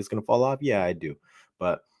 Do I think it's going to fall off? Yeah, I do.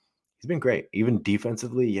 But he's been great. Even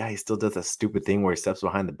defensively, yeah, he still does that stupid thing where he steps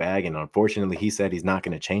behind the bag, and unfortunately, he said he's not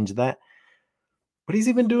going to change that. But he's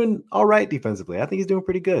even doing all right defensively. I think he's doing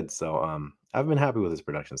pretty good. So I've been happy with his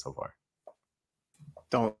production so far.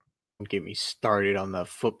 Don't get me started on the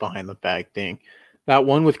foot behind the bag thing. That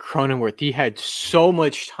one with Cronenworth, he had so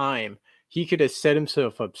much time. He could have set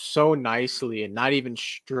himself up so nicely and not even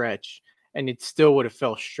stretch, and it still would have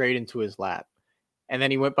fell straight into his lap. and then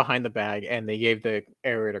he went behind the bag, and they gave the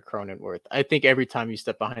error to Cronenworth. I think every time you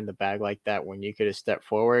step behind the bag like that, when you could have stepped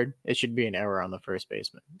forward, it should be an error on the first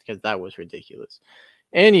baseman because that was ridiculous.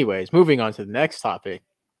 Anyways, moving on to the next topic.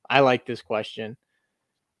 I like this question.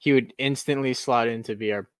 He would instantly slot in to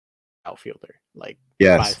be our outfielder, like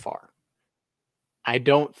by far. I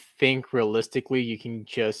don't think realistically you can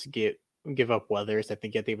just give up Weathers. I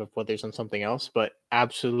think you have to give up Weathers on something else, but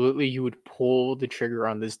absolutely you would pull the trigger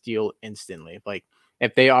on this deal instantly. Like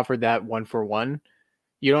if they offered that 1-for-1,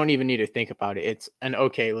 you don't even need to think about it. It's an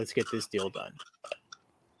okay, let's get this deal done.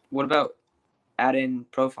 What about add in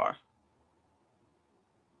Profar?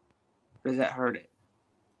 Does that hurt it?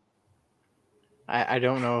 I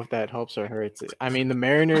don't know if that helps or hurts it. I mean, the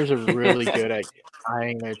Mariners are really good at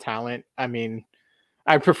hiding their talent. I mean,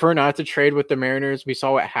 I prefer not to trade with the Mariners. We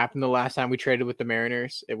saw what happened the last time we traded with the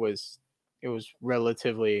Mariners. It was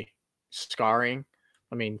relatively scarring.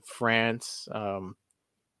 I mean, France.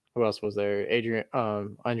 Who else was there?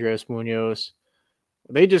 Andres Munoz.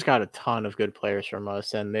 They just got a ton of good players from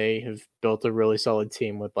us, and they have built a really solid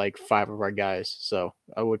team with like 5 of our guys. So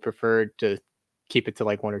I would prefer to keep it to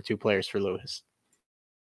like 1 or 2 players for Lewis.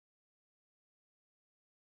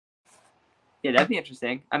 Yeah, that'd be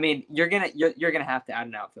interesting. I mean, you're gonna have to add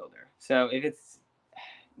an outfielder. So if it's,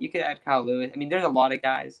 you could add Kyle Lewis. I mean, there's a lot of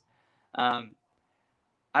guys. I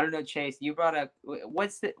don't know, Chase. You brought up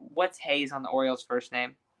what's Hayes on the Orioles' first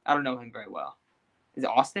name? I don't know him very well. Is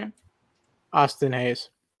it Austin? Austin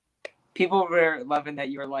Hayes. People were loving that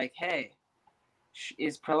you were like, hey,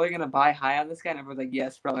 is Preller going to buy high on this guy? And everyone's like,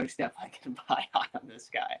 yes, Preller's definitely going to buy high on this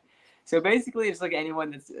guy. So basically, it's like anyone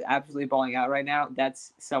that's absolutely balling out right now,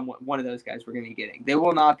 that's one of those guys we're going to be getting. They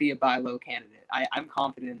will not be a buy low candidate. I'm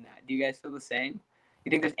confident in that. Do you guys feel the same? You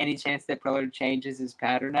think there's any chance that Preller changes his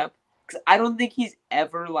pattern up? Because I don't think he's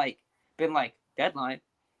ever been like, deadline,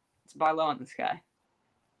 let's buy low on this guy.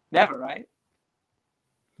 Never, right?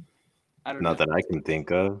 I don't know. Not that I can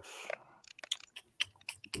think of.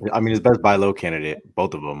 I mean, his best buy low candidate,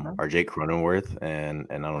 both of them, are Jake Cronenworth, and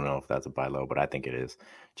I don't know if that's a buy low, but I think it is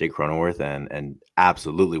Jake Cronenworth, and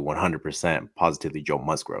absolutely 100% positively Joe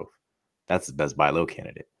Musgrove. That's his best buy low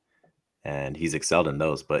candidate, and he's excelled in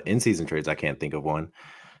those. But in season trades, I can't think of one.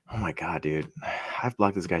 Oh my god, dude, I've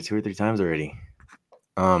blocked this guy 2 or 3 times already.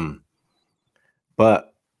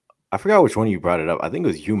 But I forgot which one you brought it up. I think it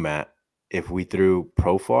was you, Matt. If we threw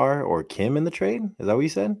Profar or Kim in the trade, is that what you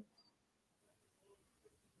said?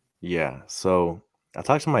 Yeah, so I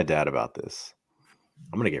talked to my dad about this.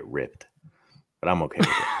 I'm going to get ripped, but I'm okay with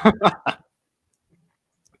it.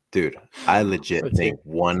 Dude, I legit think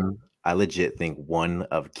one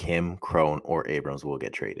of Kim, Cron, or Abrams will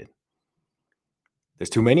get traded.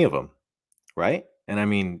 There's too many of them, right? And I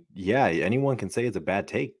mean, yeah, anyone can say it's a bad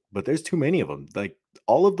take, but there's too many of them. Like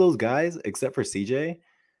all of those guys, except for CJ,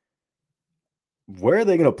 where are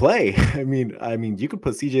they going to play? I mean, you could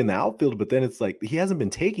put CJ in the outfield, but then it's like he hasn't been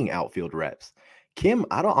taking outfield reps. Kim,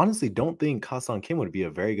 I honestly don't think Ha-Seong Kim would be a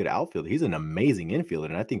very good outfielder. He's an amazing infielder,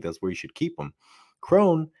 and I think that's where you should keep him.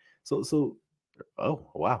 Cron, oh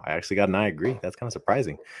wow, I actually got an I agree. That's kind of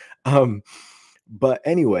surprising. But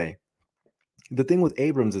anyway, the thing with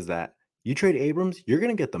Abrams is that you trade Abrams, you're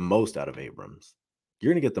going to get the most out of Abrams.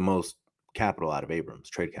 You're going to get the most capital out of Abrams,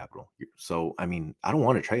 trade capital. So I mean, I don't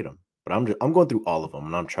want to trade him. But I'm going through all of them,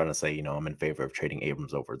 and I'm trying to say, I'm in favor of trading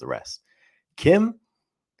Abrams over the rest. Kim,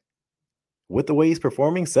 with the way he's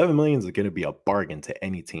performing, $7 million is going to be a bargain to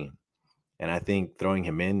any team. And I think throwing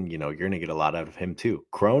him in, you're going to get a lot out of him too.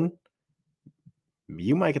 Cron,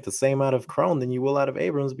 you might get the same out of Cron than you will out of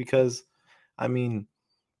Abrams because, I mean,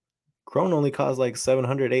 Cron only costs like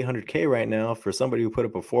 700, 800K right now for somebody who put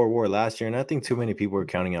up a 4 WAR last year. And I think too many people are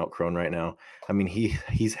counting out Cron right now. I mean,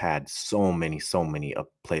 he's had so many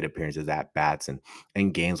plate appearances at bats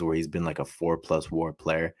and games where he's been like a 4+ WAR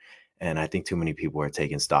player. And I think too many people are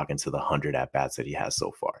taking stock into the 100 at bats that he has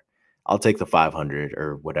so far. I'll take the 500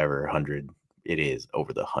 or whatever 100 it is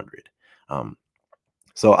over the 100.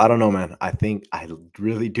 So I don't know, man. I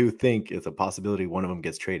really do think it's a possibility one of them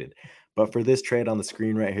gets traded. But for this trade on the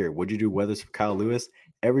screen right here, would you do Weathers for Kyle Lewis?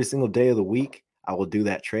 Every single day of the week, I will do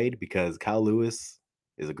that trade because Kyle Lewis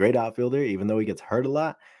is a great outfielder, even though he gets hurt a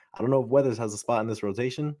lot. I don't know if Weathers has a spot in this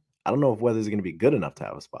rotation. I don't know if Weathers is going to be good enough to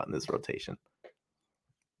have a spot in this rotation.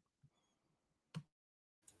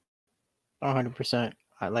 100%.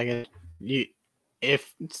 I like it.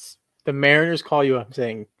 If the Mariners call you up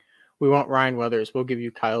saying, we want Ryan Weathers, we'll give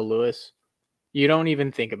you Kyle Lewis, you don't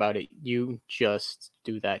even think about it. You just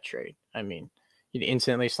do that trade. I mean, you'd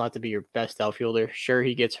instantly slot to be your best outfielder. Sure,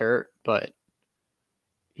 he gets hurt, but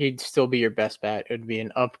he'd still be your best bet. It would be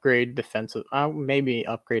an upgrade defensive, maybe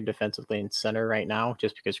upgrade defensively in center right now,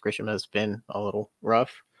 just because Grisham has been a little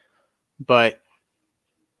rough. But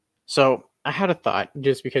so I had a thought,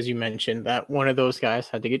 just because you mentioned that one of those guys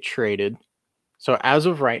had to get traded. So as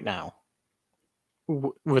of right now,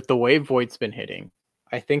 with the way Voigt's been hitting,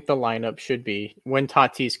 I think the lineup should be, when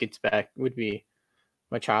Tatis gets back, would be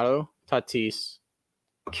Machado, Tatis,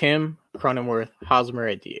 Kim, Cronenworth, Hosmer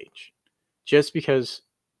at DH. Just because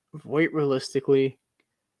Voigt, realistically,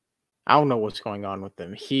 I don't know what's going on with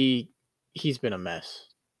him. He's been a mess.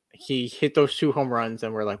 He hit those 2 home runs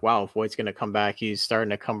and we're like, wow, Voigt's gonna come back. He's starting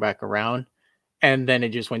to come back around. And then it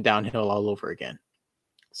just went downhill all over again.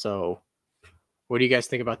 So what do you guys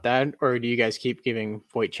think about that? Or do you guys keep giving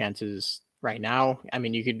Voigt chances right now? I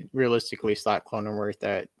mean, you could realistically slot Cronenworth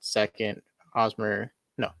at second, Hosmer.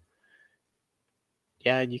 No.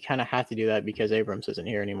 Yeah, you kind of have to do that because Abrams isn't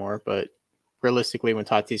here anymore. But realistically, when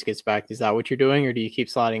Tatis gets back, is that what you're doing? Or do you keep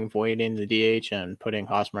slotting Voigt in the DH and putting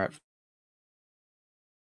Hosmer at?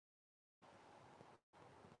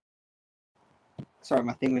 Sorry,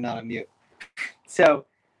 my thing went on mute. So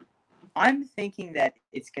I'm thinking that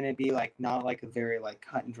it's going to be like not like a very like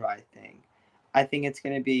cut and dry thing. I think it's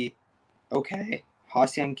going to be, okay,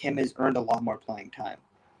 Ha-Seong Kim has earned a lot more playing time.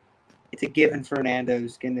 It's a given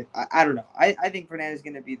Fernando's going to, I don't know. I think Fernando's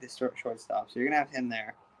going to be the shortstop, so you're going to have him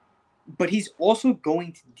there. But he's also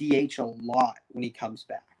going to DH a lot when he comes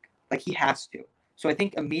back. Like, he has to. So I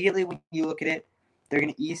think immediately when you look at it, they're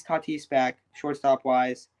going to ease Tatis back,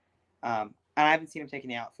 shortstop-wise. And I haven't seen him taking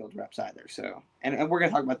the outfield reps either. So, and we're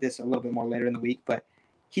going to talk about this a little bit more later in the week, but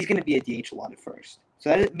he's going to be a DH a lot at first. So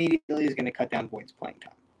that immediately is going to cut down Voigt's playing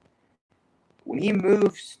time. When he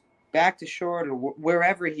moves back to short or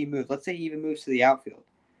wherever he moves, let's say he even moves to the outfield,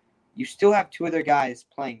 you still have 2 other guys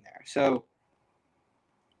playing there. So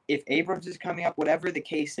if Abrams is coming up, whatever the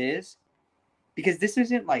case is, because this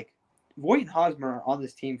isn't like Voigt and Hosmer are on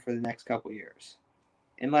this team for the next couple of years,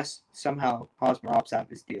 unless somehow Hosmer opts out of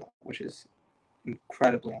his deal, which is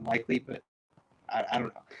incredibly unlikely, but I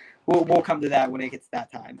don't know. We'll come to that when it gets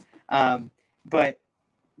that time. But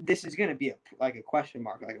this is going to be a question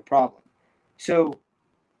mark, like a problem. So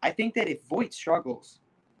I think that if Voigt struggles,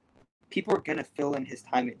 people are going to fill in his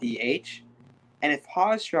time at DH. And if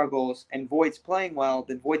Haas struggles and Voigt's playing well,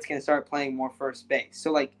 then Voigt's going to start playing more first base.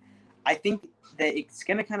 So, like, I think that it's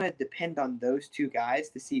going to kind of depend on those 2 guys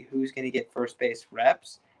to see who's going to get first base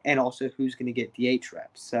reps and also who's going to get DH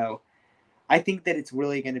reps. So I think that it's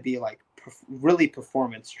really going to be, like, really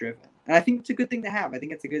performance driven. And I think it's a good thing to have. I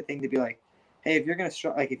think it's a good thing to be like, hey, if you're going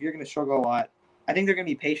to struggle a lot, I think they're going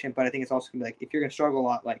to be patient, but I think it's also going to be like, if you're going to struggle a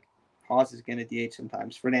lot, like, Haas is going to DH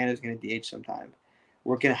sometimes, Fernando's going to DH sometimes.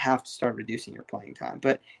 We're going to have to start reducing your playing time.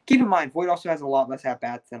 But keep in mind, Voigt also has a lot less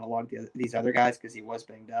at-bats than a lot of these other guys because he was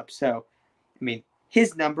banged up. So, I mean,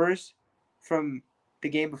 his numbers from the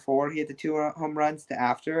game before he hit the 2 home runs to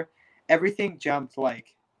after, everything jumped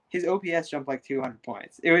like – his OPS jumped like 200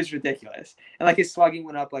 points. It was ridiculous. And, like, his slugging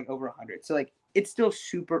went up like over 100. So, like, it's still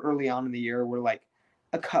super early on in the year where, like,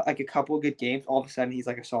 a couple of good games, all of a sudden he's,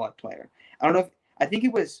 like, a solid player. I don't know if – I think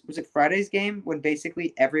it was it Friday's game when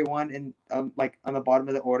basically everyone in like on the bottom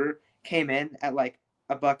of the order came in at like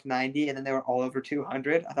 $190 and then they were all over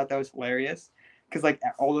 200. I thought that was hilarious because like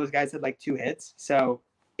all those guys had like 2 hits. So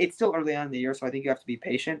it's still early on in the year, so I think you have to be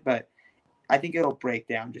patient, but I think it'll break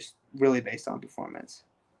down just really based on performance.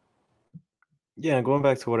 Yeah, going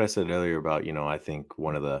back to what I said earlier about, I think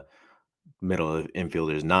one of the middle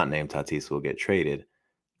infielders not named Tatis will get traded.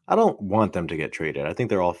 I don't want them to get traded. I think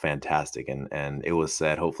they're all fantastic, and it was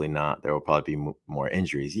said, hopefully not. There will probably be more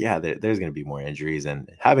injuries. Yeah, there's going to be more injuries,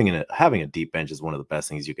 and having a deep bench is one of the best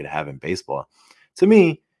things you could have in baseball. To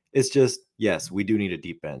me, it's just, yes, we do need a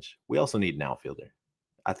deep bench. We also need an outfielder.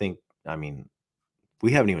 I mean,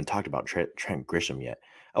 we haven't even talked about Trent Grisham yet.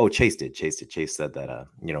 Oh, Chase did. Chase said that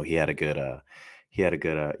he had a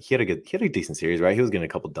decent series, right? He was getting a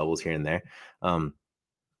couple doubles here and there.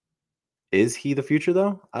 Is he the future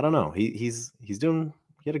though? I don't know. He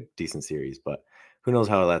had a decent series, but who knows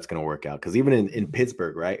how that's going to work out? Because even in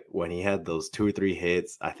Pittsburgh, right, when he had those 2 or 3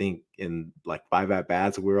 hits, I think in like 5 at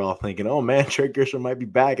bats, we were all thinking, "Oh man, Trent Grisham might be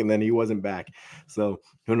back," and then he wasn't back. So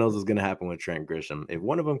who knows what's going to happen with Trent Grisham? If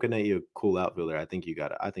one of them can make you a cool outfielder, I think you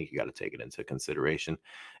got to take it into consideration.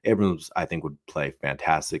 Abrams, I think, would play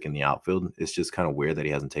fantastic in the outfield. It's just kind of weird that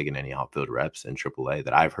he hasn't taken any outfield reps in AAA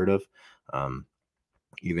that I've heard of.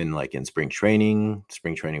 Even like in spring training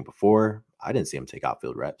before, I didn't see him take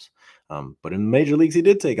outfield reps. But in major leagues, he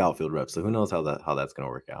did take outfield reps. So who knows how that's going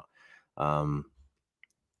to work out.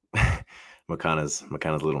 Makana's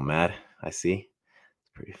a little mad. I see.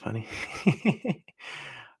 It's pretty funny.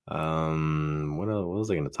 What else? What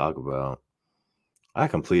was I going to talk about? I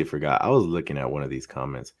completely forgot. I was looking at one of these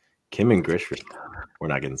comments. Kim and Grisham. We're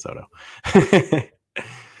not getting Soto.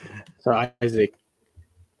 So Isaac,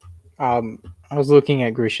 I was looking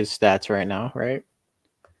at Grish's stats right now, right?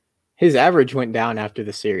 His average went down after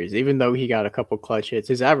the series, even though he got a couple clutch hits.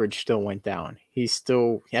 His average still went down. I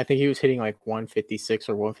think he was hitting like 156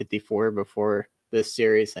 or 154 before this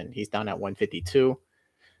series, and he's down at 152.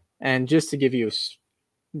 And just to give you,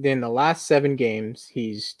 in the last 7 games,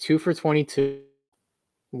 he's 2 for 22,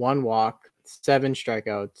 1 walk, 7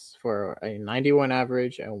 strikeouts for a 91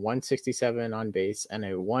 average, a 167 on base, and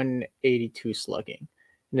a 182 slugging.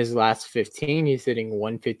 In his last 15, he's hitting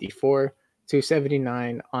 154,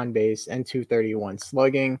 279 on base, and 231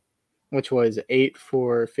 slugging, which was 8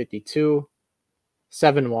 for 52,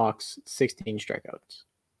 7 walks, 16 strikeouts.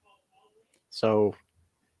 So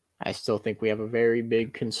I still think we have a very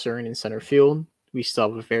big concern in center field. We still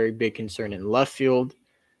have a very big concern in left field.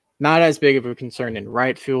 Not as big of a concern in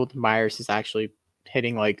right field. Myers is actually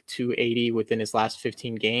hitting like 280 within his last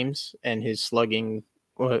 15 games, and his slugging,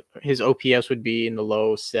 his OPS would be in the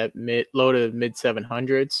low to mid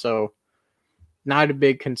 700s. So not a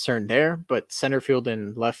big concern there, but center field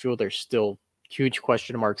and left field are still huge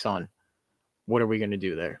question marks on what are we going to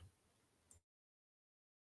do there.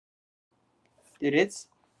 Dude,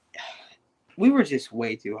 we were just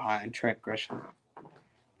way too high on Trent Grisham.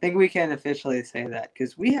 I think we can officially say that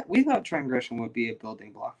because we thought Trent Grisham would be a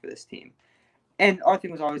building block for this team. And our thing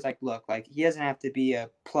was always like, look, like he doesn't have to be a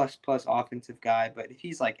plus offensive guy, but if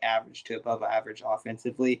he's like average to above average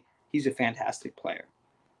offensively, he's a fantastic player.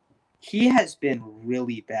 He has been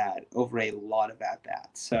really bad over a lot of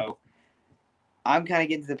at-bats. So I'm kind of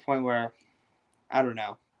getting to the point where I don't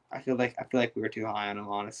know. I feel like we were too high on him,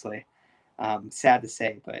 honestly. Sad to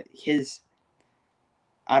say, but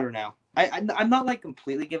I don't know. I'm not like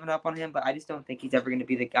completely giving up on him, but I just don't think he's ever going to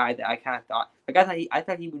be the guy that I kind of thought. Like I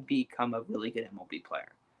thought he would become a really good MLB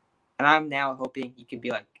player, and I'm now hoping he can be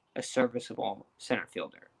like a serviceable center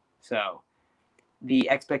fielder. So the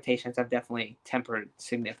expectations have definitely tempered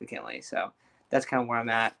significantly. So that's kind of where I'm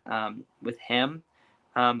at with him.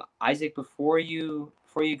 Isaac, before you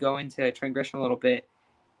go into Trent Grisham a little bit,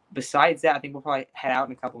 besides that, I think we'll probably head out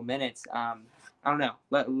in a couple of minutes. I don't know.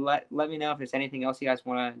 Let me know if there's anything else you guys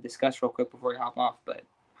want to discuss real quick before we hop off. But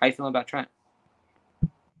how you feeling about Trent?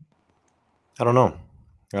 I don't know.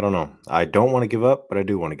 I don't want to give up, but I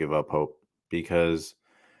do want to give up hope because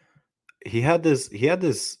he had this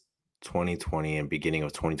 2020 and beginning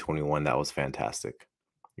of 2021 that was fantastic.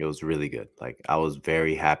 It was really good. Like I was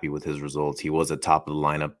very happy with his results. He was a top of the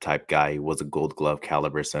lineup type guy. He was a Gold Glove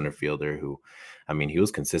caliber center fielder who, I mean, he was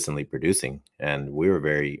consistently producing, and we were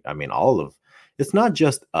very. I mean, it's not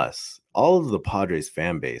just us. All of the Padres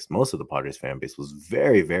fan base, most of the Padres fan base was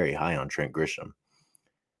very, very high on Trent Grisham.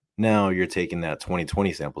 Now you're taking that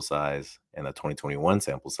 2020 sample size and the 2021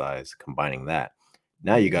 sample size, combining that.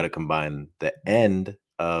 Now you got to combine the end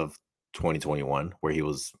of 2021 where he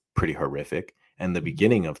was pretty horrific and the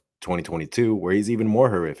beginning of 2022 where he's even more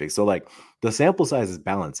horrific. So like the sample size is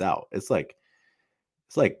balanced out. It's like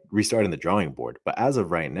restarting the drawing board. But as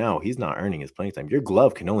of right now, he's not earning his playing time. Your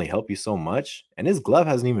glove can only help you so much, and his glove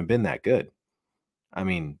hasn't even been that good. I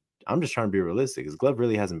mean, I'm just trying to be realistic. His glove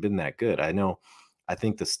really hasn't been that good. I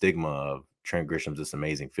think the stigma of Trent Grisham's this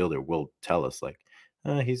amazing fielder will tell us like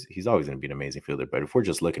he's always going to be an amazing fielder. But if we're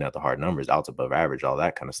just looking at the hard numbers, outs above average, all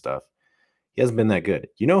that kind of stuff, he hasn't been that good.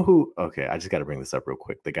 You know who? Okay, I just got to bring this up real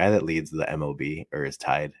quick. The guy that leads the MLB or is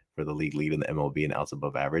tied for the league lead in the MLB and outs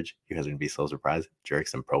above average, you guys are going to be so surprised.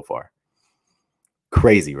 Jurickson Profar.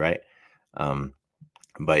 Crazy, right?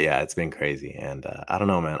 But yeah, it's been crazy. And I don't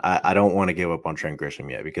know, man. I don't want to give up on Trent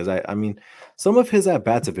Grisham yet because I mean, some of his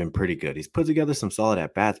at-bats have been pretty good. He's put together some solid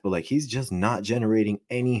at-bats, but like he's just not generating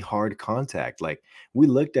any hard contact. Like we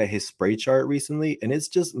looked at his spray chart recently and it's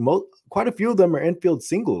just quite a few of them are infield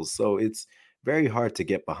singles. So it's very hard to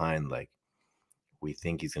get behind. Like we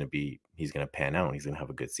think he's going to pan out and he's going to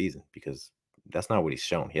have a good season because that's not what he's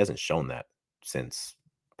shown. He hasn't shown that since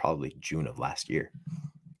probably June of last year.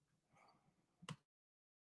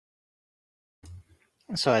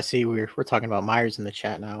 So I see we're talking about Myers in the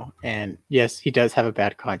chat now, and yes, he does have a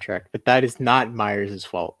bad contract, but that is not Myers'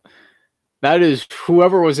 fault. That is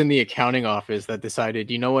whoever was in the accounting office that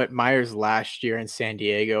decided, you know what, Myers last year in San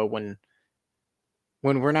Diego, when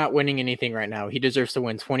we're not winning anything right now, he deserves to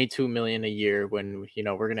win $22 million a year. When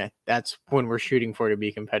that's when we're shooting for to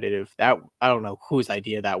be competitive. That I don't know whose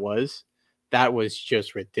idea that was. That was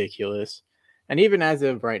just ridiculous. And even as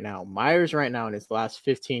of right now, Myers right now in his last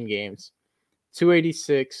 15 games.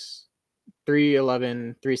 286,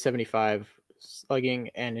 311, 375, slugging,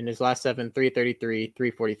 and in his last 7, 333,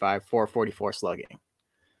 345, 444 slugging.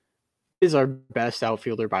 He is our best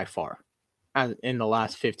outfielder by far in the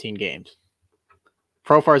last 15 games.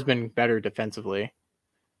 Profar's been better defensively.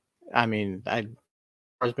 I mean,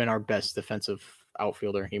 has been our best defensive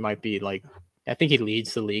outfielder. He might be like, I think he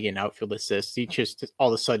leads the league in outfield assists. He just all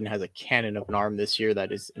of a sudden has a cannon of an arm this year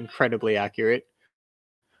that is incredibly accurate.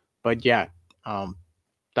 But yeah,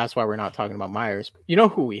 that's why we're not talking about Myers. You know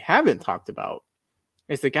who we haven't talked about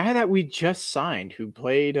is the guy that we just signed who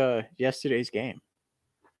played yesterday's game,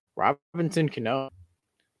 Robinson Cano.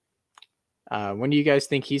 When do you guys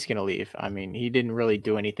think he's going to leave? I mean, he didn't really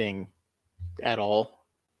do anything at all.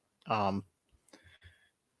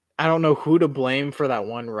 I don't know who to blame for that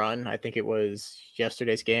one run. I think it was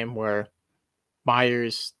yesterday's game where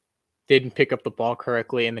Myers didn't pick up the ball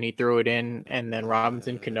correctly, and then he threw it in, and then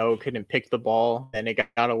Robinson Cano couldn't pick the ball, and it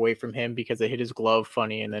got away from him because it hit his glove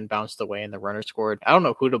funny and then bounced away, and the runner scored. I don't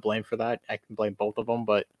know who to blame for that. I can blame both of them,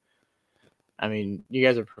 but I mean, you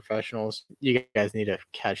guys are professionals. You guys need to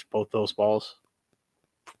catch both those balls.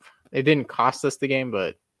 It didn't cost us the game,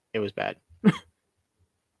 but it was bad.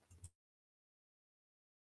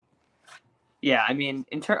 Yeah, I mean,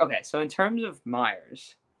 so in terms of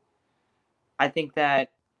Myers, I think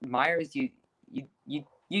that Myers, you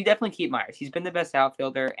definitely keep Myers. He's been the best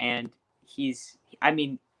outfielder, and he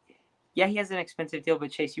has an expensive deal,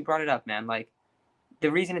 but Chase, you brought it up, man. Like,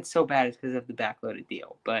 the reason it's so bad is because of the backloaded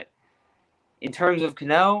deal. But in terms of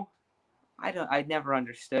Cano, I never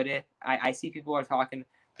understood it. I see people talking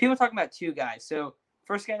about two guys. So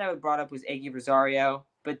first guy that I brought up was Eggy Rosario,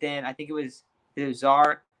 but then I think it was the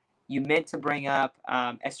Czar. You meant to bring up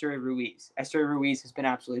Esteury Ruiz. Esteury Ruiz has been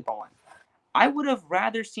absolutely balling. I would have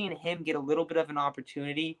rather seen him get a little bit of an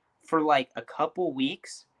opportunity for like a couple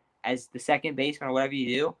weeks as the second baseman or whatever you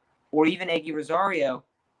do, or even Eggy Rosario,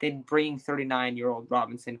 than bringing 39-year-old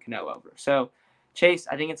Robinson Cano over. So, Chase,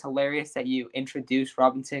 I think it's hilarious that you introduced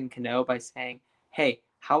Robinson Cano by saying, hey,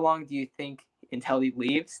 how long do you think until he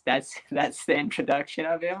leaves? That's the introduction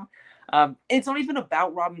of him. It's not even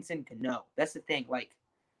about Robinson Cano. That's the thing. Like,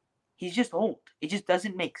 he's just old. It just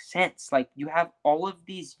doesn't make sense. Like, you have all of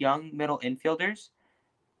these young middle infielders,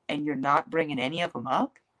 and you're not bringing any of them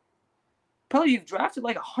up? Probably you've drafted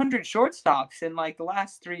like 100 shortstops in like the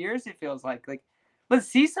last 3 years, it feels like. Like, let's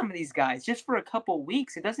see some of these guys just for a couple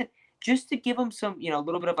weeks. It doesn't, just to give them some, a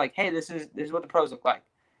little bit of like, hey, this is what the pros look like.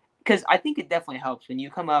 Because I think it definitely helps when you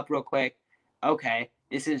come up real quick, okay,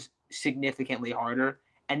 this is significantly harder.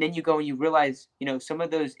 And then you go and you realize, some of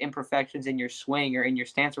those imperfections in your swing or in your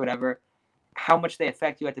stance or whatever, how much they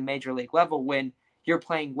affect you at the major league level when you're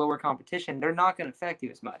playing lower competition. They're not going to affect you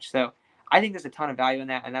as much. So I think there's a ton of value in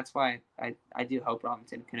that. And that's why I do hope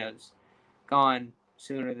Robinson Cano's gone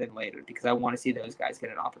sooner than later, because I want to see those guys get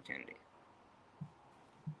an opportunity.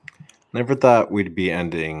 Never thought we'd be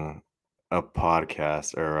ending a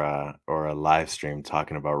podcast or a live stream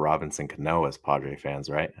talking about Robinson Cano as Padre fans,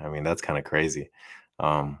 right? I mean, that's kind of crazy.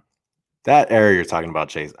 That area you're talking about,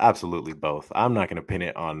 Chase, absolutely both. I'm not going to pin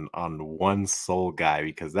it on one sole guy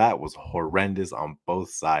because that was horrendous on both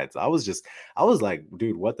sides. I was like,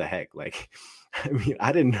 dude, what the heck? Like, I mean,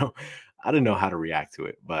 I didn't know how to react to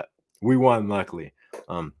it, but we won luckily.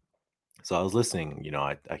 So I was listening,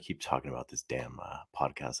 I keep talking about this damn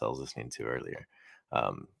podcast I was listening to earlier.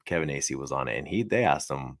 Kevin Acee was on it, and they asked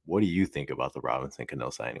him, what do you think about the Robinson Cano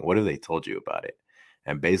signing? What have they told you about it?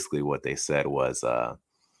 And basically what they said was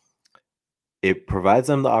it provides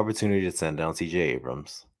them the opportunity to send down CJ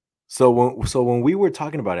Abrams. So when we were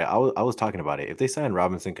talking about it, I was talking about it. If they sign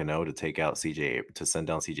Robinson Cano to take out to send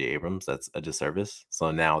down CJ Abrams, that's a disservice.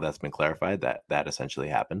 So now that's been clarified that essentially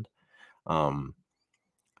happened. And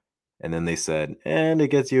then they said, and it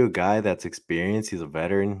gets you a guy that's experienced. He's a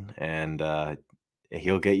veteran, and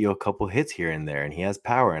he'll get you a couple hits here and there, and he has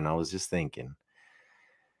power. And I was just thinking,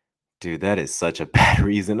 dude, that is such a bad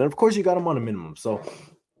reason. And of course, you got him on a minimum. So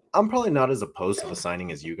I'm probably not as opposed to the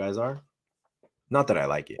signing as you guys are. Not that I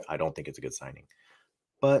like it. I don't think it's a good signing.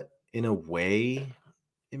 But in a way,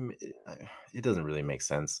 it doesn't really make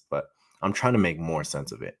sense. But I'm trying to make more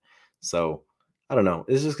sense of it. So I don't know.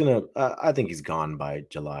 It's just going to, I think he's gone by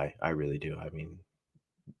July. I really do. I mean,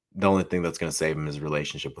 the only thing that's going to save him is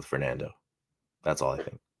relationship with Fernando. That's all I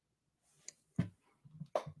think.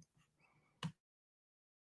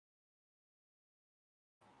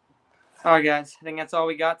 All right, guys. I think that's all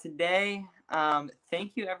we got today.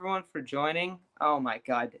 Thank you, everyone, for joining. Oh, my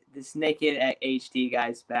God. This Naked at HD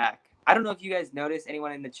guy's back. I don't know if you guys noticed,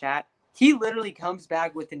 anyone in the chat. He literally comes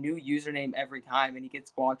back with a new username every time, and he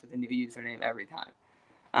gets blocked with a new username every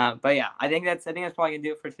time. But, yeah, I think that's probably going to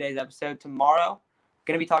do it for today's episode. Tomorrow,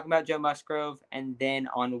 going to be talking about Joe Musgrove, and then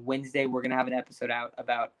on Wednesday we're going to have an episode out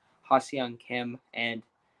about Ha-Seong Kim and,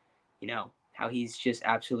 you know, how he's just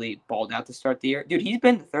absolutely balled out to start the year. Dude, he's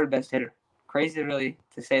been the third best hitter. Crazy really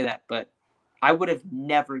to say that, but I would have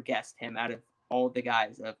never guessed him out of all the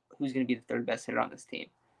guys of who's going to be the third best hitter on this team.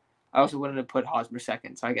 I also wouldn't have put Hosmer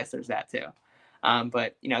second, so I guess there's that too.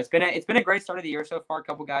 But you know, it's been a great start of the year so far. A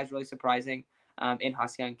couple guys really surprising in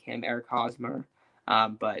Ha-Seong Kim, Eric Hosmer.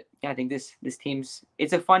 But yeah, I think this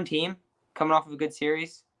it's a fun team coming off of a good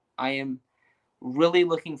series. I am really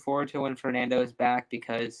looking forward to when Fernando is back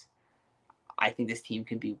because I think this team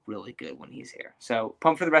can be really good when he's here. So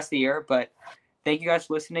pumped for the rest of the year. But thank you guys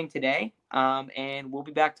for listening today. And we'll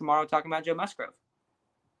be back tomorrow talking about Joe Musgrove.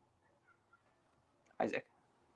 Isaac.